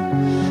me,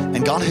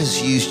 and God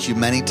has used you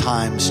many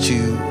times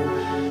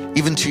to,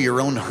 even to your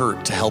own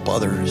hurt, to help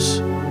others.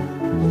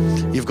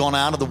 You've gone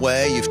out of the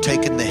way. You've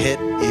taken the hit.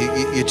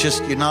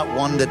 You're not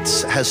one that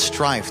has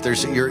strife.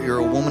 You're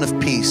a woman of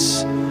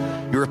peace.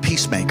 You're a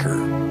peacemaker.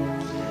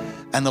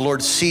 And the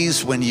Lord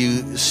sees when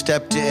you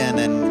stepped in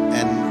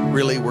and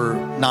really were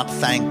not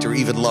thanked or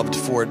even loved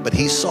for it, but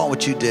he saw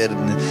what you did.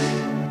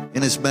 And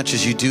in as much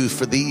as you do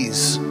for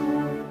these,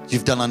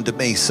 you've done unto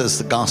me, says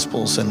the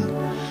Gospels. And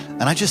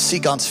I just see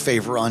God's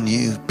favor on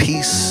you,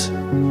 peace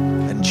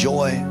and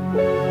joy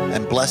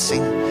and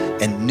blessing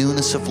and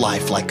newness of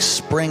life, like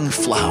spring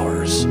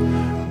flowers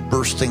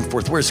bursting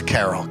forth. Where's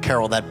Carol?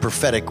 Carol, that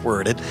prophetic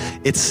word.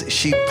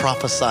 She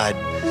prophesied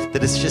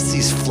that it's just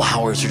these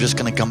flowers are just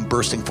going to come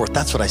bursting forth.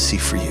 That's what I see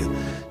for you.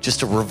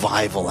 Just a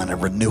revival and a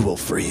renewal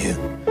for you.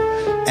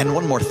 And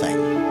one more thing.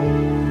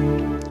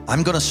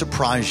 I'm going to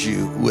surprise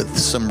you with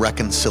some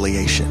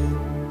reconciliation.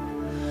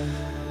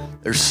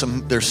 There's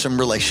some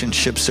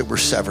relationships that were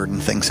severed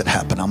and things that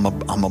happened. I'm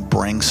gonna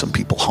bring some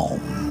people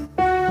home,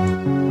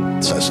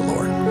 says the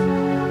Lord.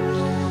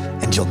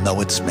 And you'll know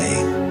it's me.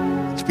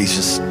 It's be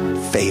just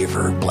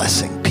favor,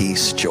 blessing,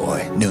 peace,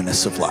 joy,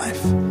 newness of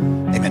life.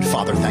 Amen.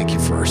 Father, thank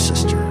you for our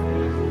sister.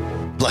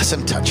 Bless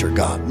and touch her,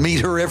 God. Meet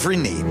her every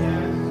need.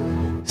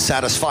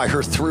 Satisfy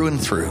her through and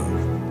through.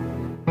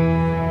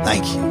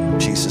 Thank you. In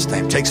Jesus'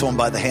 name. Take someone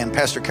by the hand.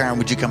 Pastor Karen,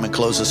 would you come and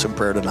close us in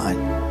prayer tonight?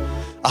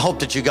 I hope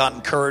that you got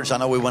encouraged. I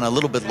know we went a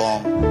little bit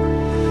long.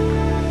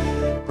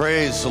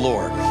 Praise the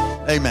Lord.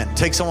 Amen.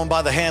 Take someone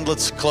by the hand.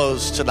 Let's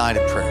close tonight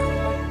in prayer.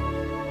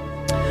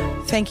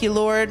 Thank you,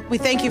 Lord. We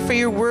thank you for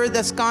your word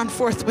that's gone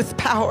forth with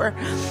power.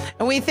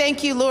 And we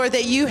thank you, Lord,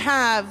 that you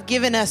have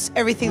given us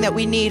everything that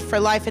we need for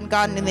life and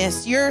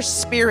godliness, your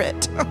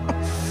spirit.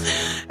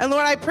 And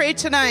Lord, I pray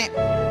tonight,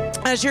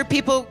 as your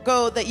people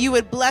go, that you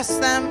would bless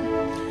them.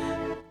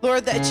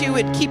 Lord, that you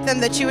would keep them,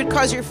 that you would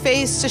cause your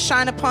face to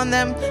shine upon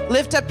them,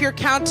 lift up your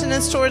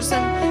countenance towards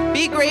them,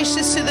 be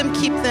gracious to them,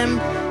 keep them,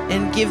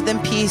 and give them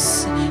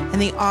peace in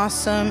the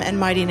awesome and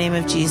mighty name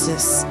of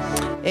Jesus.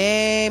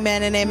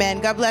 Amen and amen.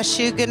 God bless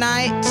you. Good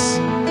night.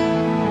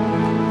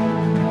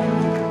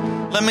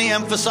 Let me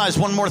emphasize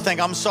one more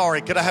thing. I'm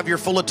sorry. Could I have your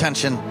full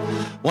attention?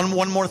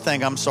 One more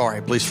thing. I'm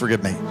sorry. Please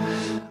forgive me.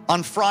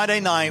 On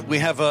Friday night, we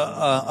have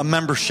a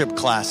membership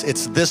class.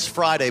 It's this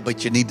Friday,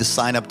 but you need to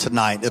sign up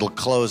tonight. It'll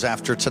close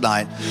after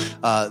tonight,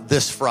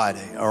 this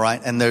Friday, all right?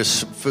 And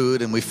there's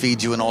food, and we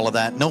feed you and all of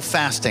that. No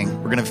fasting.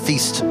 We're going to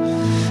feast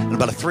in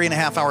about a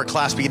 3.5-hour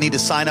class, but you need to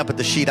sign up at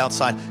the sheet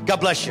outside. God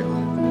bless you.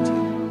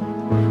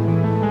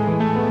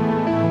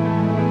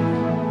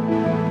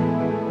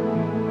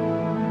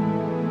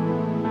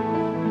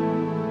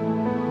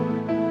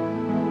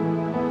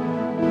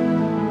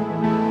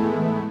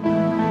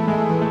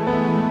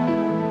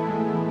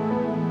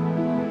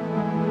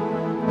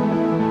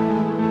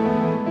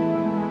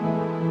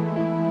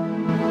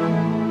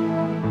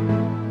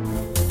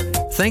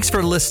 Thanks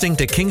for listening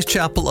to Kings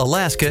Chapel,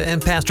 Alaska,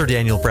 and Pastor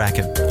Daniel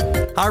Bracken.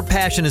 Our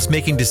passion is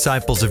making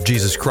disciples of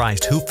Jesus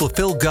Christ who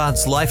fulfill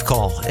God's life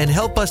call and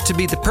help us to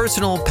be the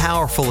personal,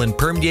 powerful, and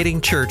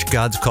permeating church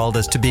God's called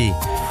us to be.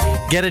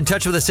 Get in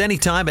touch with us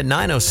anytime at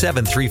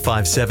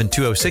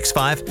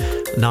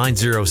 907-357-2065,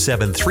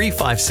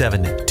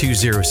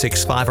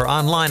 907-357-2065, or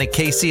online at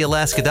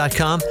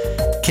kcalaska.com,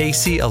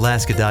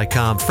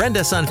 kcalaska.com. Friend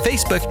us on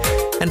Facebook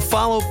and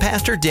follow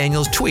Pastor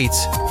Daniel's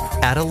tweets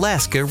at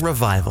Alaska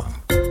Revival.